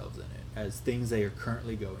recognize themselves in it as things they are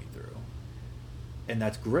currently going through. And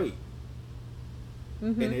that's great.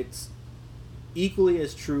 And it's equally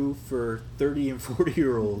as true for 30 and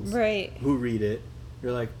 40-year-olds who read it.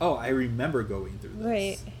 You're like, oh, I remember going through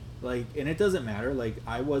this. Like, and it doesn't matter. Like,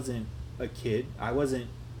 I wasn't a kid. I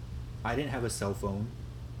didn't have a cell phone.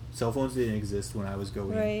 Cell phones didn't exist when I was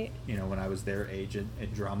going, when I was their age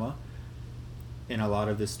at Drama. And a lot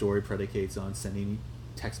of this story predicates on sending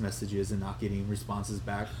text messages and not getting responses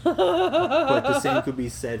back. But the same could be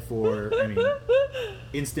said for,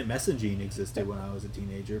 instant messaging existed when I was a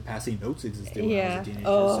teenager. Passing notes existed when I was a teenager.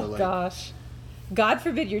 Oh, gosh. God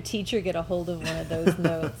forbid your teacher get a hold of one of those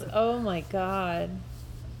notes. Oh, my God.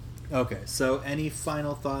 Okay, so any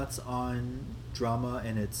final thoughts on Drama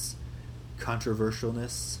and its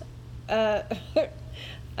controversialness? I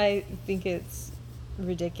think it's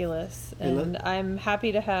ridiculous, and I'm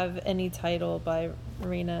happy to have any title by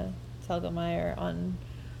Raina Telgemeier on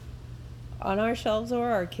our shelves or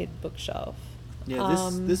our kid bookshelf. Yeah,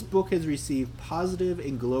 this book has received positive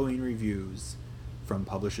and glowing reviews from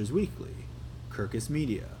Publishers Weekly, Kirkus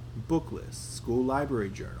Media, Booklist, School Library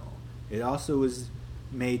Journal. It also was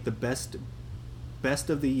made the best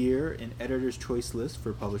of the year in Editor's Choice list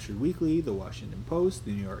for Publishers Weekly, The Washington Post,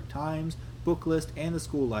 The New York Times, Booklist, and the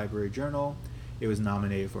School Library Journal. It was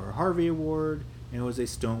nominated for a Harvey Award, and it was a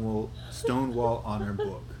Stonewall Honor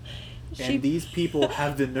book. And these people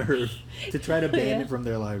have the nerve to try to ban it from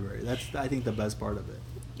their library. That's, I think, the best part of it.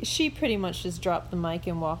 She pretty much just dropped the mic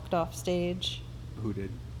and walked off stage. Who did?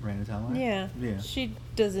 Raina Telgemeier? Yeah. She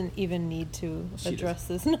doesn't even need to address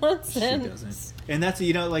this nonsense. She doesn't. And that's,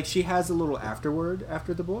 like, she has a little afterword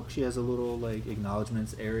after the book. She has a little, like,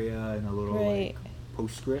 acknowledgments area and a little, like,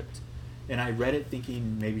 postscript. And I read it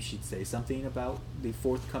thinking maybe she'd say something about the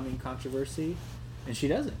forthcoming controversy, and she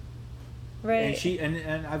doesn't. And she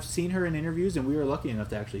and I've seen her in interviews, and we were lucky enough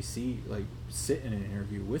to actually sit in an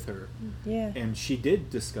interview with her. Yeah. And she did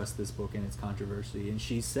discuss this book and its controversy, and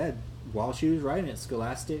she said while she was writing it,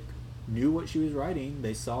 Scholastic knew what she was writing.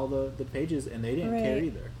 They saw the pages, and they didn't care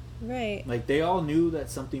either. Right. Like, they all knew that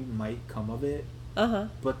something might come of it.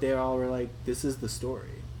 But they all were like, this is the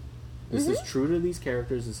story. This is true to these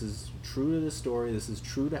characters. This is true to the story. This is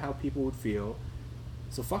true to how people would feel.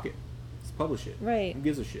 So fuck it. Let's publish it. Right. Who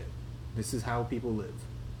gives a shit? This is how people live.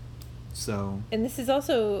 So. And this is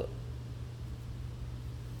also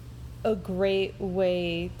a great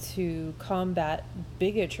way to combat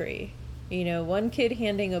bigotry. One kid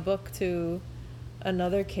handing a book to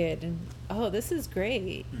another kid, and oh, this is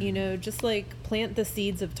great. Just like plant the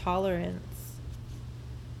seeds of tolerance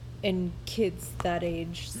in kids that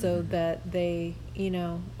age, so that they,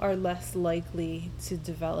 are less likely to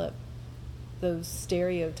develop those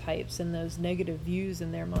stereotypes and those negative views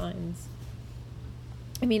in their minds.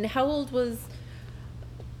 How old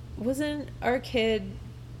wasn't our kid?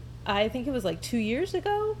 I think it was like 2 years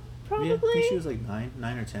ago, probably. Yeah, I think she was like 9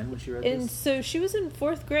 or 10 when she read this. And so she was in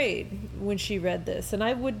 4th grade when she read this, and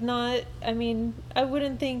I wouldn't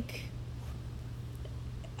think.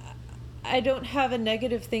 I don't have a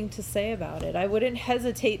negative thing to say about it. I wouldn't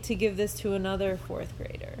hesitate to give this to another 4th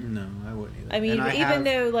grader. No, I wouldn't either.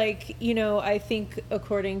 Though, I think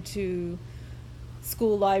according to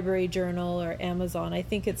School Library Journal or Amazon, I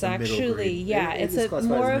think it's actually, it's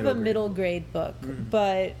more of a middle grade book.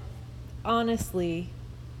 But honestly,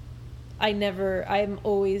 I'm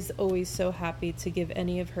always so happy to give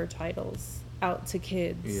any of her titles out to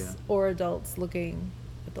kids Yeah. or adults looking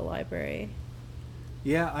at the library.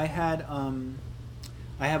 Yeah, I have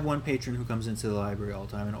one patron who comes into the library all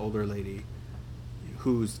the time, an older lady,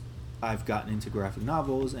 I've gotten into graphic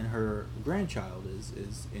novels, and her grandchild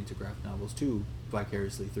is into graphic novels too,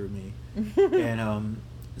 vicariously through me. And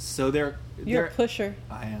so You're a pusher.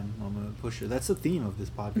 I'm a pusher. That's the theme of this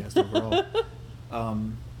podcast overall.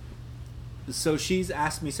 So she's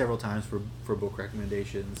asked me several times for book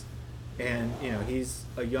recommendations, and he's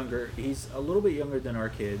a little bit younger than our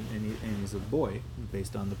kid, and he's a boy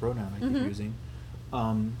based on the pronoun I keep using.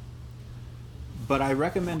 But I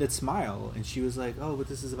recommended Smile, and she was like, "Oh, but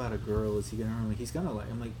this is about a girl. Is he gonna?" I'm like, "He's gonna like."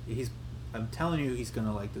 I'm like, I'm telling you, he's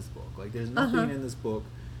gonna like this book. Like, there's nothing in this book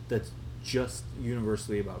that's just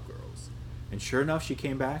universally about girls. And sure enough, she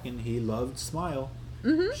came back, and he loved Smile.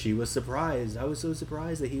 Mm-hmm. She was surprised. I was so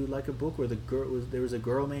surprised that he would like a book where there was a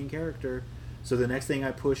girl main character. So the next thing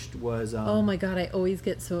I pushed was. Oh my god! I always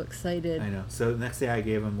get so excited. I know. So the next thing I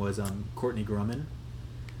gave him was Courtney Grumman,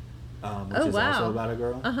 which is also about a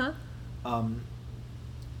girl.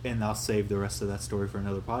 And I'll save the rest of that story for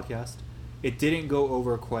another podcast. It didn't go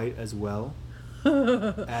over quite as well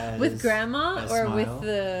as with Grandma, as or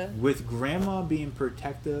Smile. With Grandma being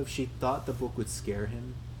protective. She thought the book would scare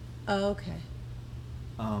him. Oh, okay.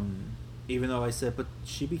 Even though I said, but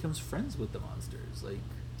she becomes friends with the monsters. Like,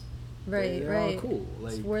 they're all cool.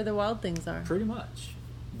 Like, it's where the wild things are. Pretty much.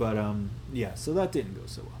 But yeah, so that didn't go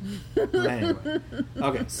so well. But anyway,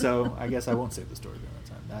 okay. So I guess I won't save the story during that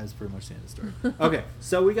time. That is pretty much the end of the story. Okay,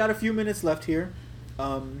 so we got a few minutes left here.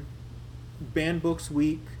 Banned Books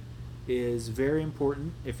Week is very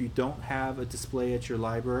important. If you don't have a display at your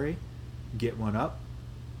library, get one up.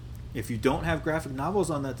 If you don't have graphic novels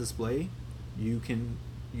on that display, you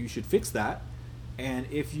should fix that. And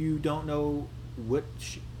if you don't know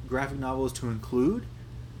which graphic novels to include,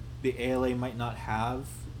 the ALA might not have.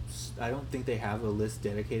 I don't think they have a list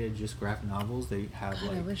dedicated to just graphic novels. They have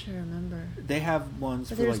God, I wish I remember. They have ones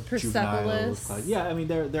but for like Persepolis. juveniles. Yeah, I mean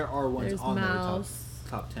there are ones there's on Mouse.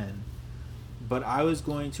 their top 10. But I was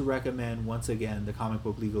going to recommend once again the Comic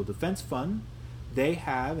Book Legal Defense Fund. They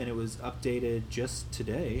have, and it was updated just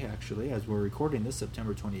today actually, as we're recording this,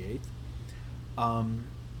 September 28th.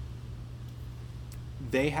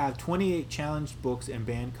 They have 28 challenged books and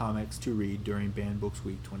banned comics to read during Banned Books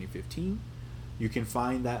Week 2015. You can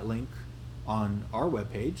find that link on our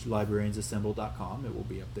webpage, librariansassemble.com. It will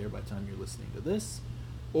be up there by the time you're listening to this.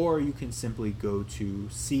 Or you can simply go to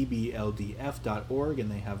cbldf.org, and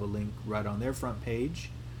they have a link right on their front page.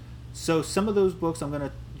 So some of those books, I'm going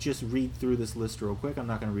to just read through this list real quick. I'm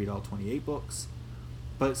not going to read all 28 books.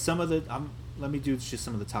 But let me do just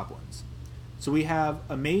some of the top ones. So we have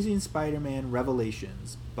Amazing Spider-Man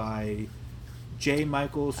Revelations by J.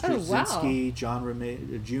 Michael Straczynski, John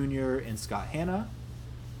Romita Jr., and Scott Hanna.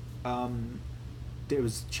 It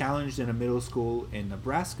was challenged in a middle school in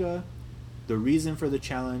Nebraska. The reason for the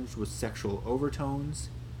challenge was sexual overtones.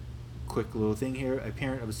 Quick little thing here. A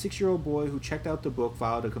parent of a 6-year-old boy who checked out the book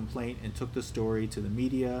filed a complaint and took the story to the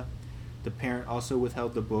media. The parent also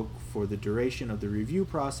withheld the book for the duration of the review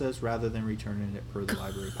process rather than returning it per the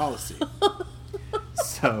library policy.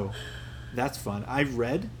 So, that's fun. I've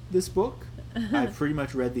read this book. I've pretty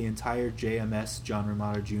much read the entire JMS, John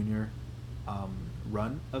Romita Jr.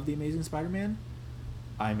 Run of The Amazing Spider-Man.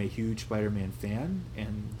 I'm a huge Spider-Man fan,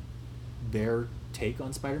 and their take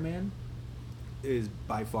on Spider-Man is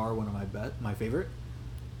by far one of my favorite.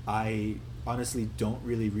 I honestly don't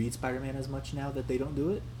really read Spider-Man as much now that they don't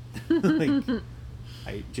do it.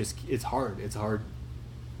 It's hard. It's hard.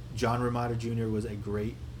 John Romita Jr. was a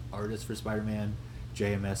great artist for Spider-Man.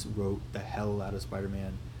 JMS wrote the hell out of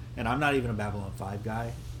Spider-Man. And I'm not even a Babylon 5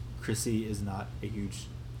 guy. Chrissy is not a huge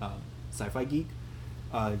sci-fi geek.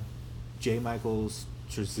 J. Michael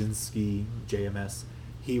Straczynski, JMS,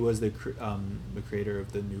 he was the creator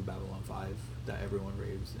of the new Babylon 5 that everyone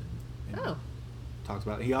raves and talks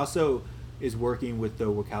about. He also is working with the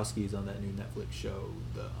Wachowskis on that new Netflix show,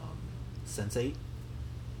 the Sense8.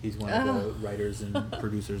 He's one of the writers and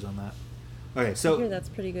producers on that. Okay, so I hear that's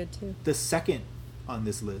pretty good too. The second on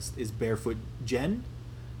this list is Barefoot Gen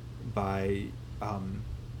by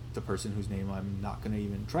the person whose name I'm not going to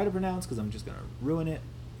even try to pronounce because I'm just going to ruin it.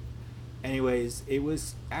 Anyways, it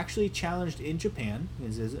was actually challenged in Japan.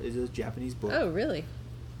 It's a Japanese book. Oh, really?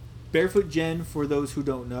 Barefoot Gen, for those who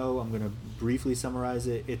don't know, I'm going to briefly summarize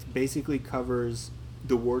it. It basically covers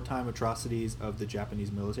the wartime atrocities of the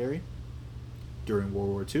Japanese military during World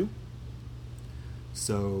War II.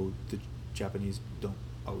 So the Japanese don't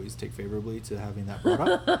always take favorably to having that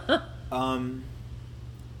brought up.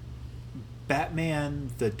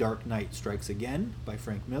 Batman: The Dark Knight Strikes Again by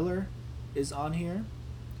Frank Miller is on here.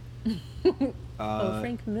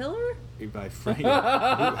 Frank Miller? By Frank.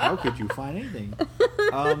 How could you find anything?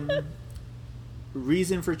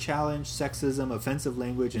 Reason for Challenge: Sexism, Offensive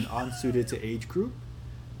Language, and Unsuited to Age Group.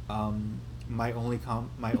 My only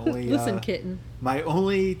Listen, kitten. My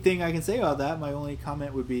only thing I can say about that, my only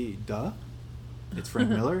comment would be, duh. It's Frank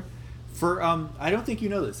Miller. For I don't think you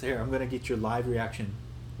know this. Here, I'm gonna get your live reaction.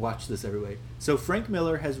 Watch this, everybody. So Frank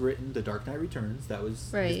Miller has written The Dark Knight Returns. That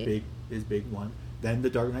was his big one. Then The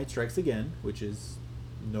Dark Knight Strikes Again, which is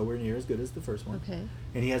nowhere near as good as the first one. Okay.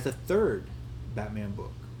 And he has a third Batman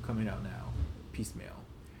book coming out now, piecemeal.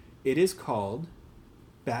 It is called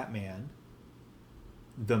Batman: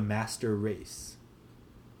 The Master Race.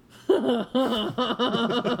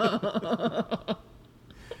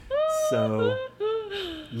 So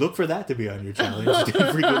look for that to be on your challenge.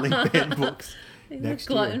 Frequently banned books next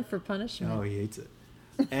year. Glutton for punishment. Oh, he hates it.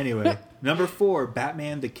 Anyway, number 4,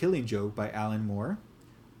 Batman: The Killing Joke by Alan Moore.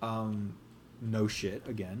 No shit,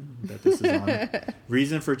 again, that this is on.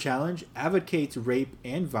 Reason for Challenge: advocates rape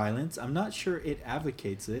and violence. I'm not sure it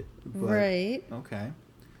advocates it. But, right. Okay.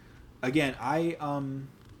 Again, I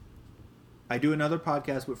do another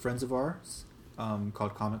podcast with friends of ours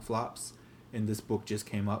called Comic Flops, and this book just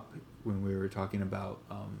came up when we were talking about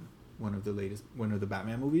one of the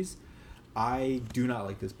Batman movies. I do not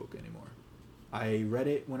like this book anymore. I read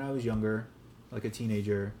it when I was younger, like a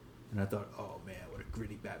teenager, and I thought, oh man, what a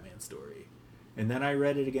gritty Batman story. And then I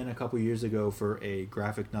read it again a couple years ago for a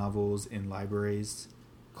graphic novels in libraries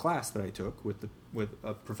class that I took with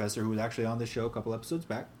a professor who was actually on the show a couple episodes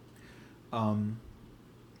back. And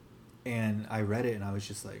I read it and I was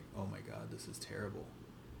just like, oh my god, this is terrible.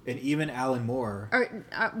 And even Alan Moore.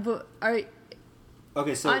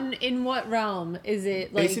 Okay, so in what realm is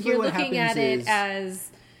it? Like, you're looking at it as,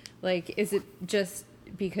 like, is it just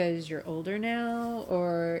because you're older now,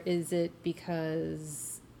 or is it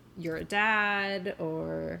because you're a dad,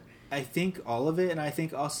 or? I think all of it, and I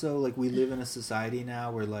think also, like, we live in a society now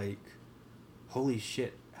where, like, holy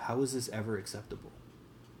shit, how is this ever acceptable?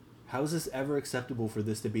 How is this ever acceptable for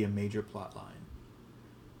this to be a major plot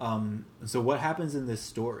line? So what happens in this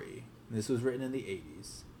story? This was written in the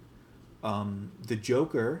 80s. The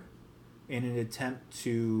Joker, in an attempt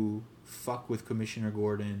to fuck with Commissioner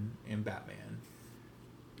Gordon and Batman,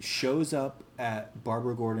 shows up at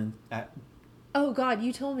Barbara Gordon at... Oh god,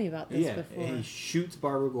 you told me about this before. He shoots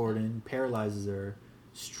Barbara Gordon, paralyzes her,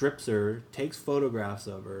 strips her, takes photographs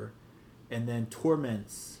of her, and then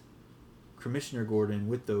torments Commissioner Gordon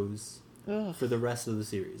with those for the rest of the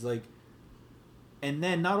series. Like, and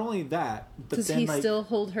then not only that, but does then, he like, still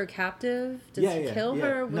hold her captive? Does he kill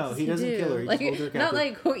her? What no, he doesn't kill her. He just holds her captive. Not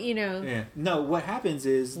like, you know. Yeah. No, what happens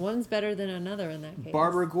is one's better than another in that case.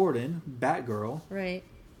 Barbara Gordon, Batgirl, right,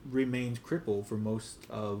 remains crippled for most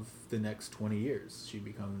of the next 20 years. She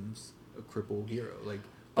becomes a crippled hero. Like,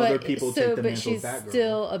 other people take the mantle of Batgirl. But she's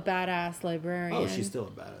still a badass librarian. Oh, she's still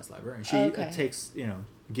a badass librarian. She takes,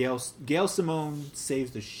 Gail Simone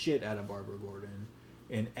saves the shit out of Barbara Gordon,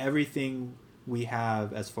 and everything we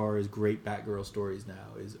have as far as great Batgirl stories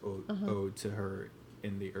now is owed to her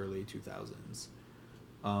in the early 2000s.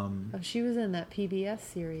 She was in that PBS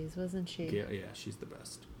series, wasn't she? Yeah, she's the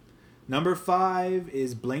best. Number 5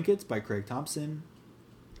 is Blankets by Craig Thompson.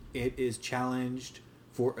 It is challenged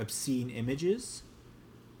for obscene images.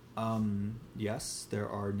 Yes, there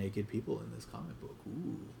are naked people in this comic book.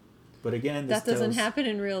 Ooh. But again, that doesn't happen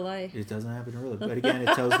in real life. It doesn't happen in real life. But again,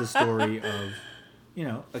 it tells the story of,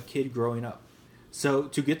 a kid growing up. So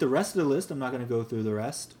to get the rest of the list, I'm not going to go through the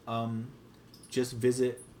rest. Just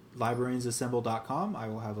visit librariansassemble.com. I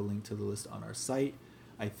will have a link to the list on our site.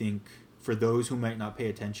 I think for those who might not pay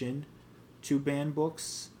attention to banned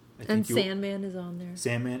books... Sandman is on there.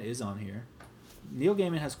 Sandman is on here. Neil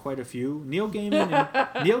Gaiman has quite a few. Neil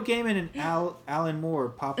Gaiman and Alan Moore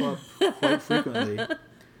pop up quite frequently.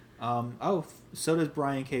 So does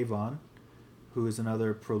Brian K. Vaughan, who is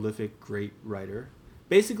another prolific, great writer.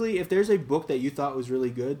 Basically, if there's a book that you thought was really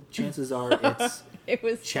good, chances are it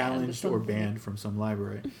was challenged or banned from some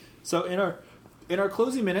library. So in our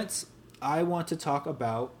closing minutes, I want to talk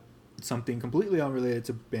about something completely unrelated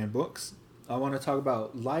to banned books. I want to talk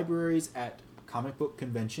about libraries at comic book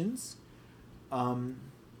conventions.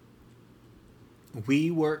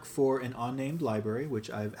 We work for an unnamed library,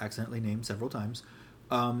 which I've accidentally named several times,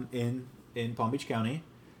 in Palm Beach County.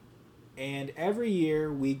 And every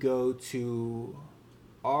year we go to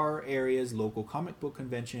our area's local comic book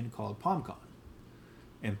convention called PalmCon.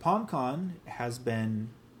 And PalmCon has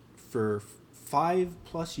been, for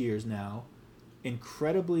 5+ years now,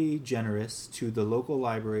 incredibly generous to the local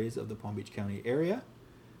libraries of the Palm Beach County area,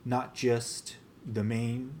 not just the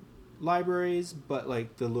main libraries, but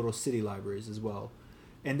like the little city libraries as well.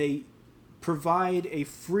 And they provide a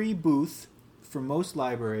free booth for most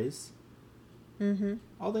libraries. Mm-hmm.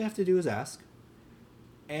 All they have to do is ask.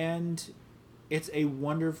 And it's a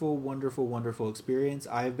wonderful, wonderful, wonderful experience.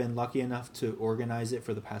 I've been lucky enough to organize it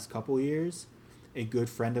for the past couple years. A good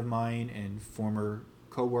friend of mine and former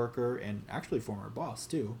coworker, and actually former boss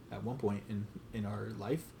too, at one point in our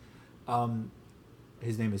life.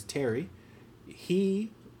 His name is Terry.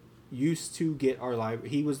 He used to get our library.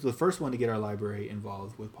 He was the first one to get our library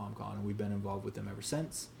involved with PalmCon, and we've been involved with them ever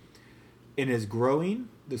since. It is growing.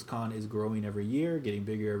 This con is growing every year, getting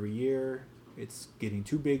bigger every year. It's getting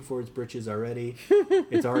too big for its britches already.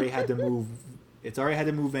 It's already had to move. It's already had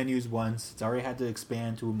to move venues once. It's already had to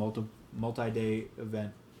expand to a multi-day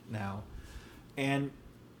event now. And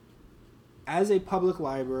as a public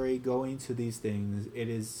library going to these things, it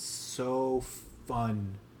is so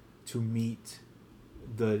fun to meet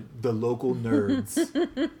the local nerds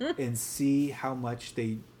and see how much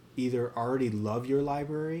they either already love your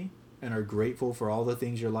library and are grateful for all the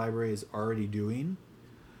things your library is already doing,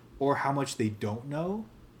 or how much they don't know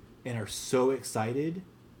and are so excited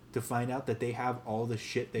to find out that they have all the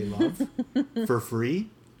shit they love for free.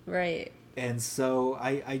 Right. And so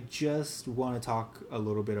I just want to talk a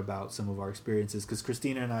little bit about some of our experiences, because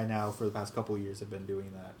Christina and I now for the past couple of years have been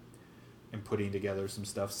doing that and putting together some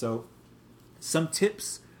stuff. So some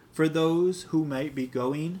tips for those who might be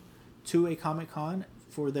going to a Comic-Con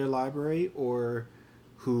for their library or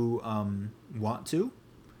who want to.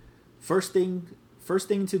 First thing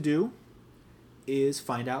to do is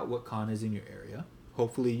find out what con is in your area.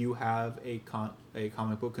 Hopefully you have a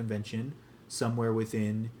comic book convention somewhere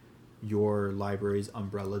within your library's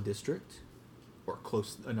umbrella district or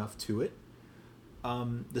close enough to it.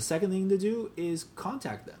 The second thing to do is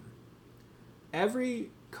contact them.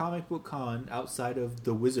 Every comic book con outside of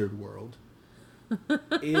the Wizard World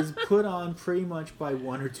is put on pretty much by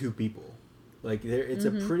one or two people. Like it's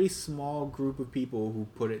a pretty small group of people who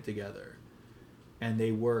put it together, and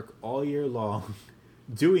they work all year long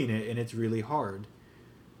doing it, and it's really hard.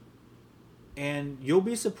 And you'll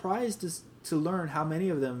be surprised to learn how many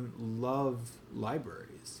of them love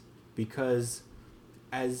libraries, because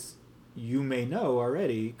as you may know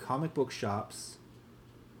already, comic book shops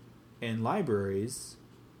and libraries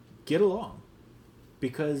get along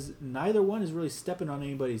because neither one is really stepping on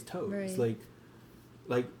anybody's toes. Right.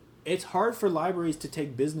 Like it's hard for libraries to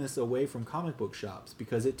take business away from comic book shops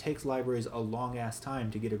because it takes libraries a long ass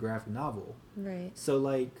time to get a graphic novel. Right. So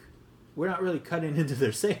like we're not really cutting into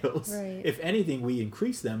their sales. Right. If anything, we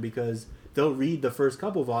increase them because they'll read the first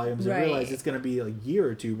couple volumes and realize it's going to be a year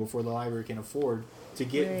or two before the library can afford to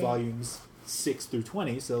get volumes 6 through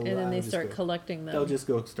 20. So and then they start collecting them. They'll just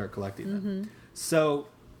go start collecting them. So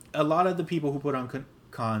a lot of the people who put on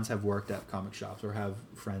cons have worked at comic shops or have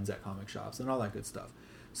friends at comic shops and all that good stuff.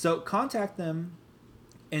 So contact them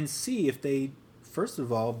and see if they, first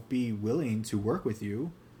of all, be willing to work with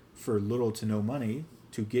you for little to no money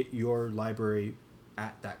to get your library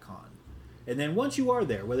at that con. And then once you are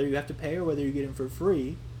there, whether you have to pay or whether you get in for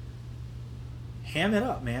free, ham it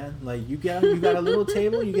up, man. Like you got a little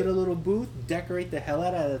table, you get a little booth, decorate the hell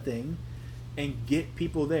out of the thing, and get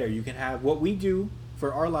people there. You can have what we do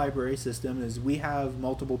for our library system is we have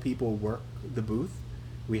multiple people work the booth.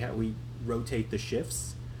 We rotate the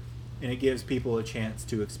shifts, and it gives people a chance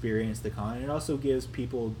to experience the con. And it also gives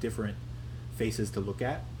people different faces to look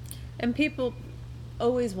at. And people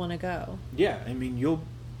always want to go. Yeah, I mean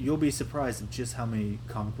you'll be surprised at just how many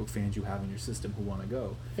comic book fans you have in your system who want to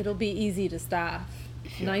go. It'll be easy to staff.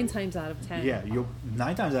 Yeah. 9 times out of 10. Yeah,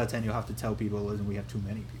 9 times out of 10 you'll have to tell people, listen, we have too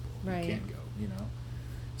many people. Right. You can't go, you know.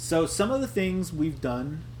 So some of the things we've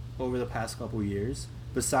done over the past couple of years,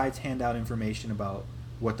 besides hand out information about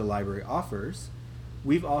what the library offers,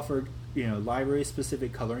 we've offered, library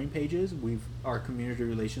specific coloring pages. Our community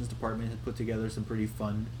relations department has put together some pretty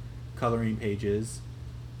fun coloring pages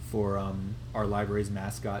for our library's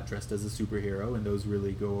mascot dressed as a superhero, and those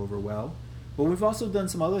really go over well. But we've also done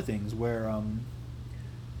some other things where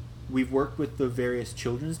we've worked with the various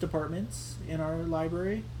children's departments in our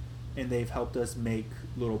library, and they've helped us make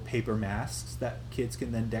little paper masks that kids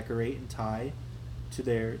can then decorate and tie to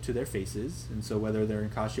their faces. And so whether they're in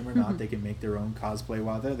costume or not, they can make their own cosplay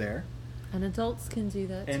while they're there. And adults can do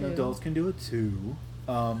that too. And adults can do it too.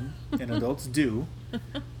 And adults do.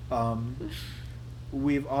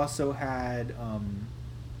 We've also had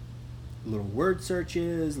little word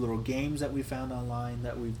searches, little games that we found online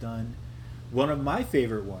that we've done. One of my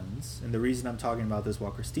favorite ones, and the reason I'm talking about this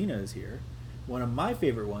while Christina is here, one of my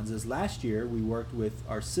favorite ones is last year we worked with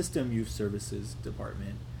our system youth services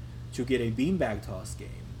department to get a beanbag toss game.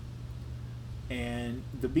 And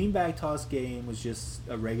the beanbag toss game was just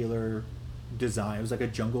a regular design. It was like a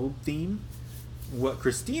jungle theme. What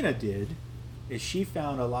Christina did is she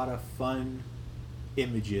found a lot of fun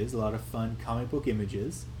images, a lot of fun comic book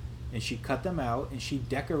images, and she cut them out and she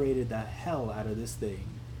decorated the hell out of this thing.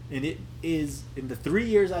 And it is, in the 3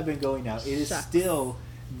 years I've been going now, it is still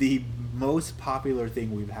the most popular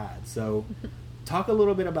thing we've had. So talk a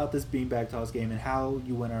little bit about this beanbag toss game and how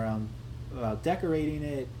you went around decorating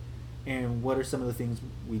it, and what are some of the things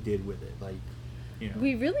we did with it, like, you know.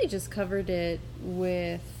 We really just covered it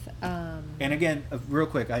with and again, real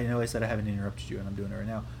quick, I know I said I haven't interrupted you and I'm doing it right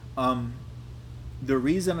now. The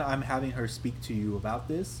reason I'm having her speak to you about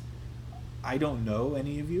this, I don't know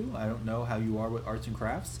any of you. I don't know how you are with arts and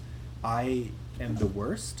crafts. I am the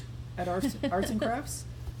worst at arts and crafts.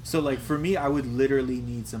 So like for me, I would literally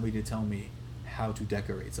need somebody to tell me how to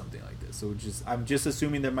decorate something like this. So I'm just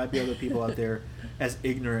assuming there might be other people out there as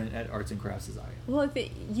ignorant at arts and crafts as I am. Well,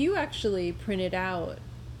 you actually printed out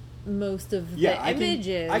most of the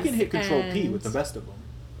images. I can hit Control P with the best of them.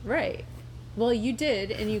 Right. Well, you did,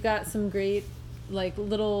 and you got some great, like,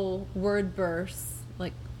 little word bursts,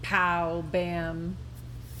 like pow, bam,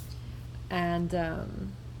 and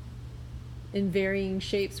in varying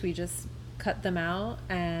shapes. We just cut them out,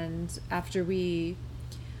 and after we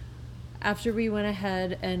went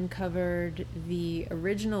ahead and covered the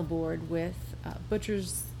original board with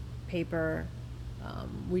butcher's paper,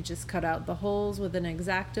 we just cut out the holes with an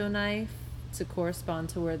X-Acto knife to correspond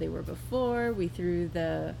to where they were before. We threw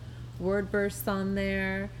the word bursts on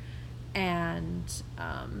there, and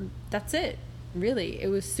that's it. Really, it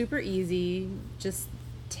was super easy. Just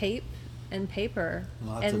tape and paper.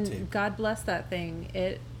 Lots of tape. God bless that thing.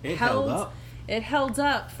 It held up. It held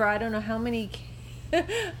up for I don't know how many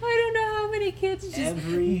kids just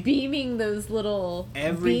beaming those little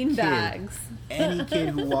bean bags. Any kid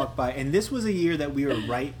who walked by, and this was a year that we were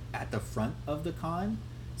right at the front of the con,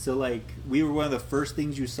 so like we were one of the first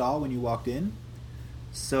things you saw when you walked in.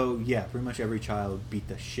 So yeah, pretty much every child beat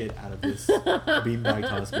the shit out of this beanbag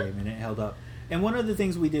toss game, and it held up. And one of the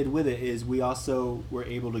things we did with it is we also were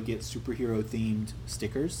able to get superhero themed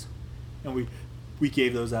stickers, and we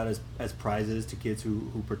gave those out as prizes to kids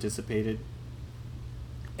who participated.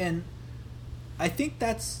 And I think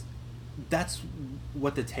that's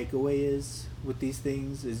what the takeaway is with these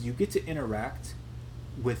things, is you get to interact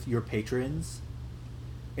with your patrons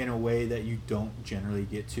in a way that you don't generally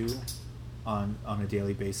get to on a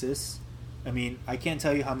daily basis. I mean, I can't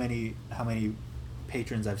tell you how many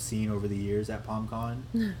patrons I've seen over the years at PalmCon.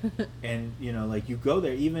 And you know, like you go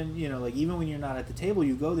there, even when you're not at the table,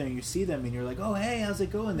 you go there and you see them and you're like, oh hey, how's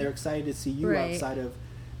it going? They're excited to see you right.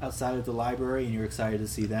 outside of the library, and you're excited to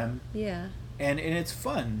see them. Yeah. And it's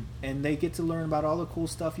fun, and they get to learn about all the cool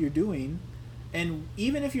stuff you're doing. And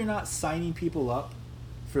even if you're not signing people up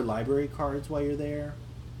for library cards while you're there,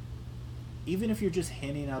 even if you're just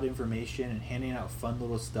handing out information and handing out fun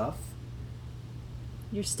little stuff,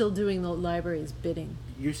 you're still doing the library's bidding.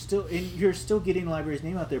 You're still getting the library's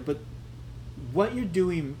name out there. But what you're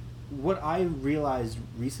doing, what I realized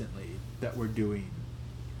recently that we're doing,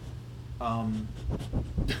 can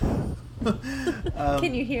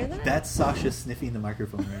you hear that? That's Sasha sniffing the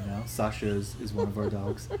microphone right now. Sasha is one of our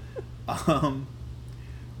dogs.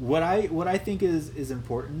 What I think is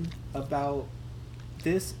important about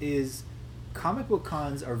this is comic book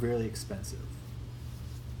cons are really expensive.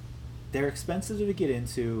 They're expensive to get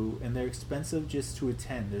into, and they're expensive just to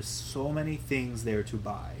attend. There's so many things there to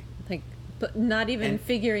buy. But not even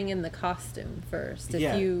figuring in the costume first.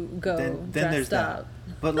 If you go then dressed there's up.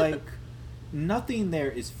 That. But like, nothing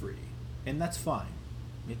there is free, and that's fine.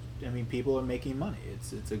 I mean, people are making money.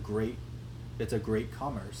 It's a great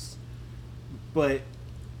commerce. But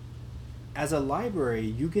as a library,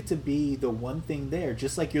 you get to be the one thing there,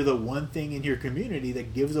 just like you're the one thing in your community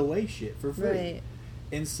that gives away shit for free. Right.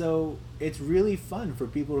 And so it's really fun for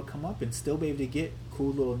people to come up and still be able to get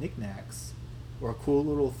cool little knickknacks or cool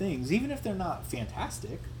little things, even if they're not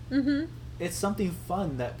fantastic. Mm-hmm. It's something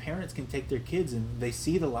fun that parents can take their kids and they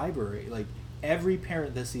see the library. Like every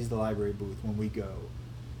parent that sees the library booth when we go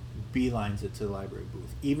beelines it to the library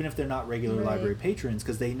booth, even if they're not regular library patrons,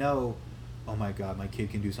 because they know, oh my god, my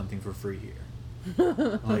kid can do something for free here.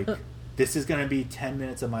 Like, this is going to be 10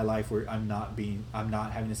 minutes of my life where I'm not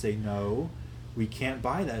having to say, no, we can't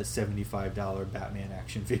buy that $75 Batman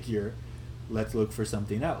action figure. Let's look for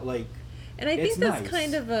something else. Like, and I think that's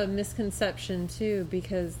kind of a misconception too,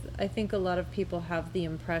 because I think a lot of people have the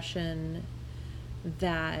impression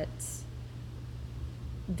that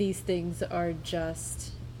these things are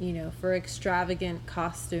just, for extravagant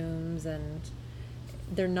costumes, and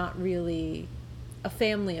they're not really a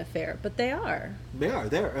family affair, but they are. They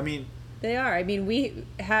are. I mean, we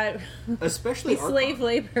had especially slave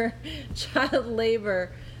labor, child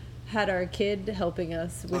labor. Had our kid helping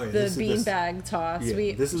us with the beanbag toss.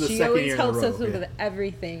 Yeah, this is the she second always year helps in a row, us with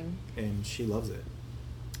everything, and she loves it.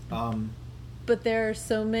 But there are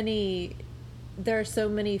so many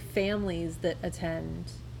families that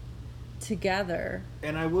attend together.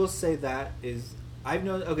 And I will say that is, I've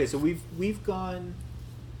known. Okay, so we've gone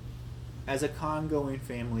as a con-going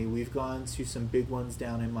family. We've gone to some big ones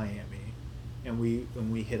down in Miami, and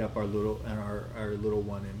we hit up our little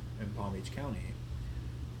one in Palm Beach County.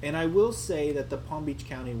 And I will say that the Palm Beach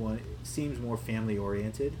County one seems more family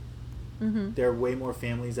oriented. Mm-hmm. There are way more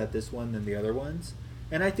families at this one than the other ones,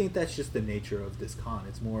 and I think that's just the nature of this con.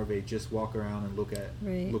 It's more of a just walk around and look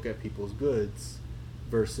at people's goods,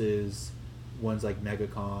 versus ones like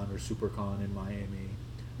MegaCon or SuperCon in Miami,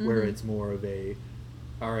 where it's more of a,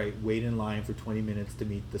 all right, wait in line for 20 minutes to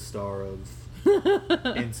meet the star of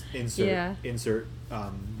insert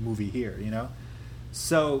movie here,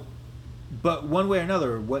 So, but one way or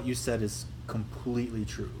another, what you said is completely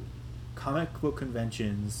true. Comic book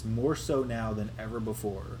conventions, more so now than ever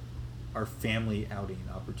before, are family outing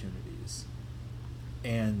opportunities.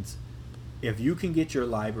 And if you can get your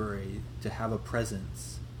library to have a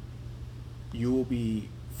presence, you will be,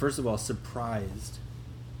 first of all, surprised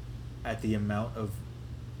at the amount of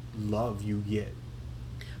love you get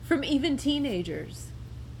from even teenagers.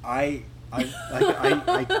 I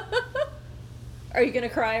Are you gonna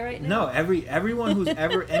cry right now? No, everyone who's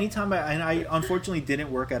ever anytime I unfortunately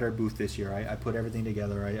didn't work at our booth this year. I put everything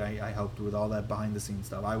together. I helped with all that behind the scenes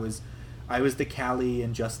stuff. I was the Callie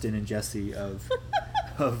and Justin and Jesse of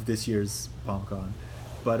this year's PalmCon.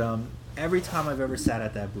 But every time I've ever sat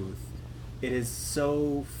at that booth, it is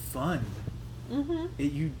so fun. Mm-hmm.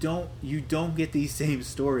 You don't get these same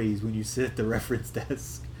stories when you sit at the reference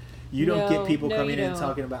desk. You don't get people coming in and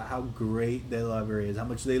talking about how great the library is, how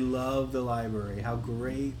much they love the library, how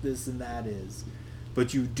great this and that is.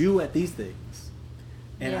 But you do at these things.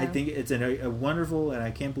 And I think it's a wonderful, and I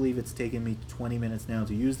can't believe it's taken me 20 minutes now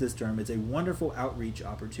to use this term, it's a wonderful outreach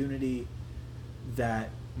opportunity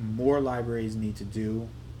that more libraries need to do.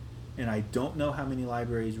 And I don't know how many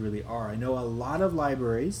libraries really are. I know a lot of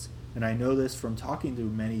libraries, and I know this from talking to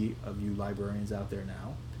many of you librarians out there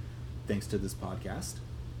now, thanks to this podcast.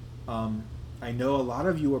 I know a lot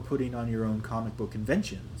of you are putting on your own comic book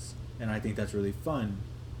conventions, and I think that's really fun.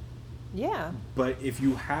 Yeah. But if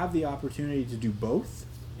you have the opportunity to do both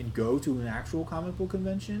and go to an actual comic book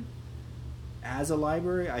convention as a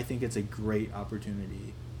library, I think it's a great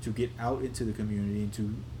opportunity to get out into the community and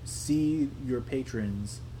to see your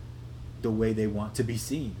patrons the way they want to be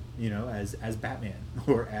seen, as Batman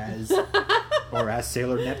or as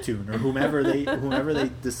Sailor Neptune or whomever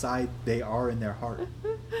they decide they are in their heart.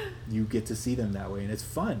 You get to see them that way, and it's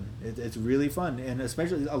fun. It's really fun, and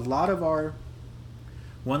especially a lot of our.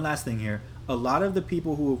 One last thing here: a lot of the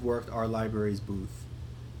people who have worked our library's booth,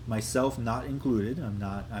 myself not included. I'm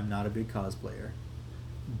not a big cosplayer,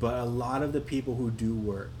 but a lot of the people who do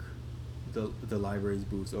work the library's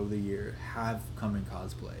booths over the year have come in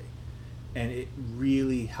cosplay, and it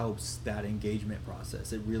really helps that engagement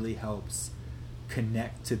process. It really helps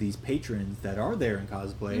connect to these patrons that are there in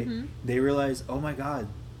cosplay. Mm-hmm. They realize, oh my god,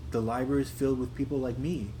 the library is filled with people like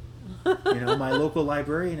me. My local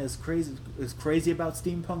librarian is crazy about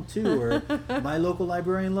steampunk too, or my local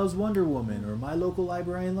librarian loves Wonder Woman, or my local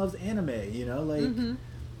librarian loves anime. Mm-hmm.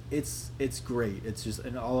 It's great. It's just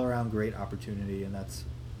an all around great opportunity, and that's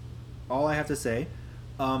all I have to say.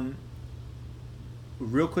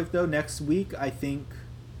 Real quick though, next week I think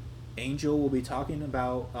Angel will be talking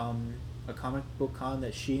about a comic book con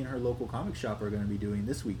that she and her local comic shop are going to be doing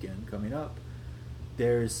this weekend coming up.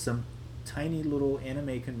 There's some tiny little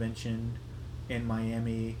anime convention in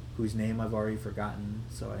Miami whose name I've already forgotten,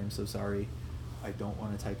 so I am so sorry. I don't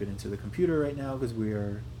want to type it into the computer right now because we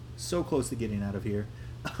are so close to getting out of here.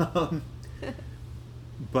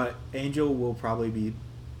 But Angel will probably be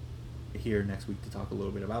here next week to talk a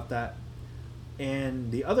little bit about that.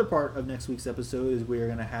 And the other part of next week's episode is we're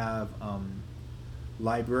going to have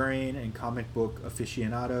librarian and comic book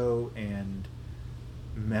aficionado and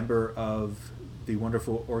member of the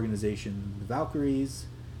wonderful organization the Valkyries,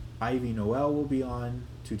 Ivy Noel, will be on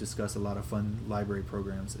to discuss a lot of fun library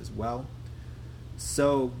programs as well.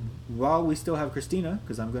 So while we still have Christina,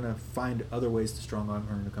 because I'm going to find other ways to strong arm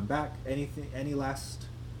her to come back, any last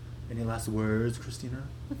words, Christina?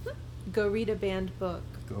 Go read a banned book.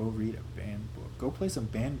 Go read a banned book. Go play some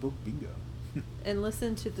banned book bingo. And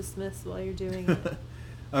listen to the Smiths while you're doing it.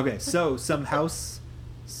 Okay, so some house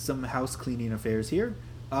cleaning affairs here.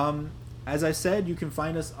 As I said, you can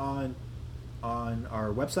find us on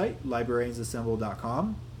our website,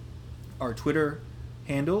 librariansassemble.com. Our Twitter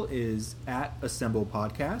handle is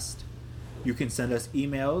 @assemblepodcast. You can send us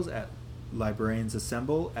emails at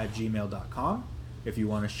librariansassemble@gmail.com. If you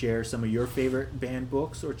want to share some of your favorite banned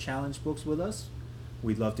books or challenge books with us,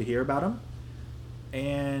 we'd love to hear about them.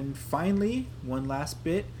 And finally, one last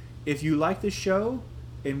bit. If you like the show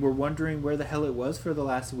and were wondering where the hell it was for the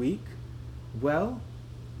last week, well,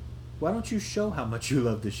 why don't you show how much you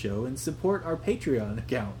love the show and support our Patreon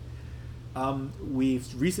account? We've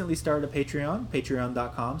recently started a Patreon,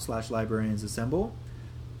 patreon.com/librariansassemble.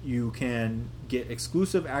 You can get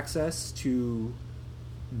exclusive access to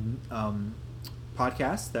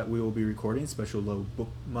podcasts that we will be recording, special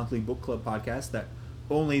monthly book club podcasts that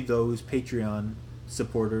only those Patreon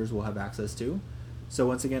supporters will have access to. So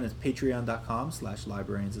once again, it's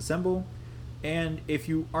patreon.com/librariansassemble. And if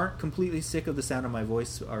you aren't completely sick of the sound of my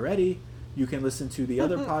voice already, you can listen to the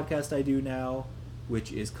other podcast I do now,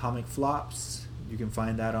 which is Comic Flops. You can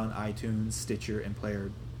find that on iTunes, Stitcher, and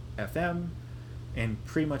Player FM, and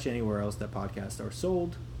pretty much anywhere else that podcasts are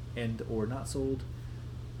sold and or not sold,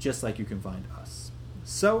 just like you can find us.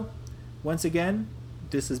 So, once again,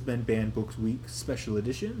 this has been Banned Books Week Special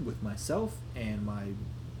Edition with myself and my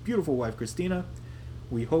beautiful wife, Christina.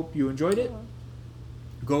 We hope you enjoyed it.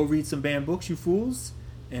 Go read some banned books, you fools,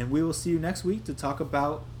 and we will see you next week to talk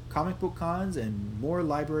about comic book cons and more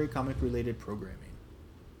library comic-related programming.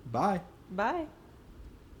 Bye. Bye.